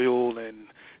loyal and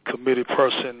committed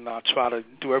person. I try to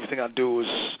do everything I do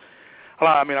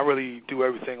I really do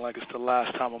everything like it's the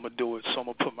last time I'm going to do it, so I'm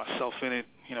going to put myself in it,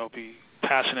 be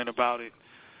passionate about it,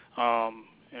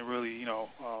 and really,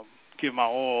 give my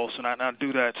all. So I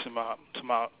do that to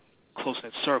my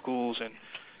close-knit circles and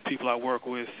people I work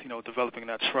with, developing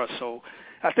that trust. So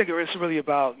I think it's really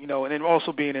about, and then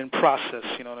also being in process,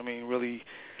 really,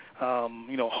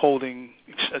 holding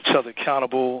each other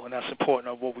accountable, and that's important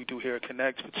of what we do here at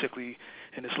Connect, particularly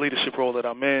in this leadership role that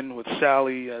I'm in with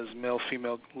Sally as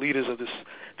male-female leaders of this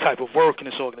type of work in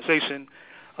this organization.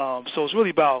 So it's really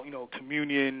about,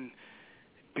 communion,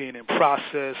 being in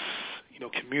process,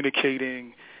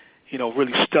 communicating,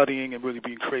 really studying and really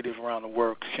being creative around the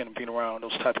work and being around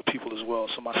those type of people as well.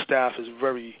 So my staff is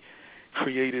very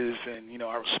creative, and,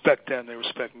 I respect them, they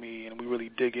respect me, and we really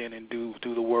dig in and do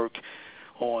the work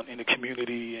in the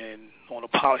community and on a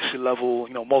policy level,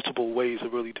 multiple ways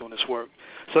of really doing this work.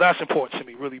 So that's important to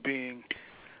me, really being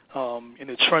in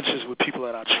the trenches with people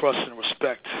that I trust and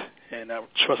respect, and that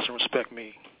trust and respect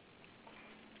me.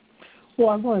 Well,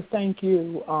 I want to thank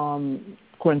you,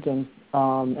 Quentin,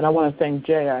 and I want to thank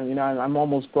Jay. I'm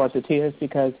almost brought to tears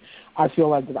because I feel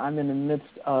like that I'm in the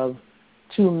midst of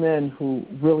 2 men who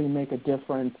really make a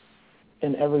difference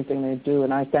in everything they do,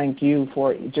 and I thank you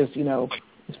for just,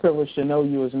 it's a privilege to know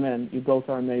you as men. You both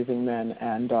are amazing men,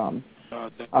 and I'm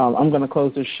going to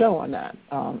close this show on that.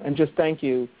 And just thank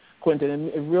you, Quentin. And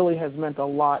it really has meant a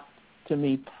lot to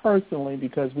me personally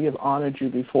because we have honored you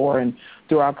before, and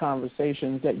through our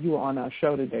conversations that you were on our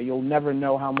show today. You'll never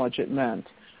know how much it meant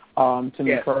to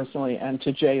me personally and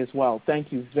to Jay as well.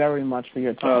 Thank you very much for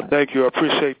your time. Thank you. I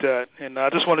appreciate that. And I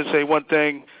just wanted to say one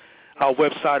thing. Our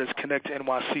website is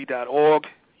connectnyc.org.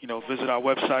 Visit our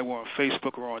website. We're on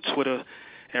Facebook. We're on Twitter.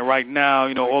 And right now,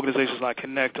 organizations like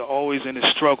Connect are always in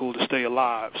a struggle to stay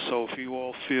alive. So if you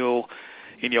all feel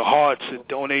in your heart to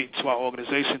donate to our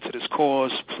organization, to this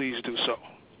cause, please do so.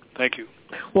 Thank you.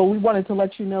 Well, we wanted to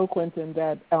let you know, Quentin,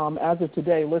 that as of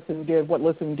today, Listen Give, what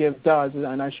Listen Give does,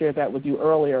 and I shared that with you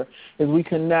earlier, is we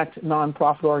connect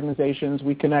nonprofit organizations.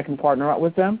 We connect and partner up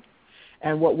with them.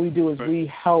 And what we do is we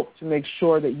help to make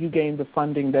sure that you gain the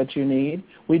funding that you need.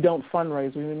 We don't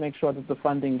fundraise. We make sure that the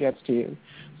funding gets to you.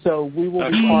 So we will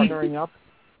be partnering up.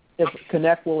 If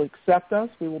Connect will accept us,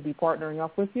 we will be partnering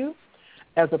up with you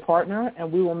as a partner,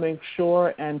 and we will make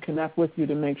sure and connect with you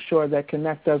to make sure that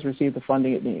Connect does receive the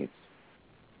funding it needs.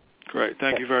 Great.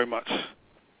 Thank you very much.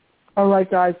 All right,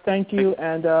 guys. Thank you.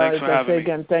 And thanks for having me.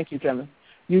 Again, thank you, gentlemen.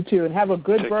 You too. And have a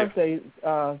good Take birthday,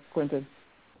 Quentin.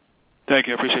 Thank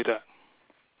you. I appreciate that.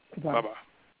 Bye-bye.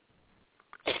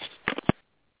 Bye-bye.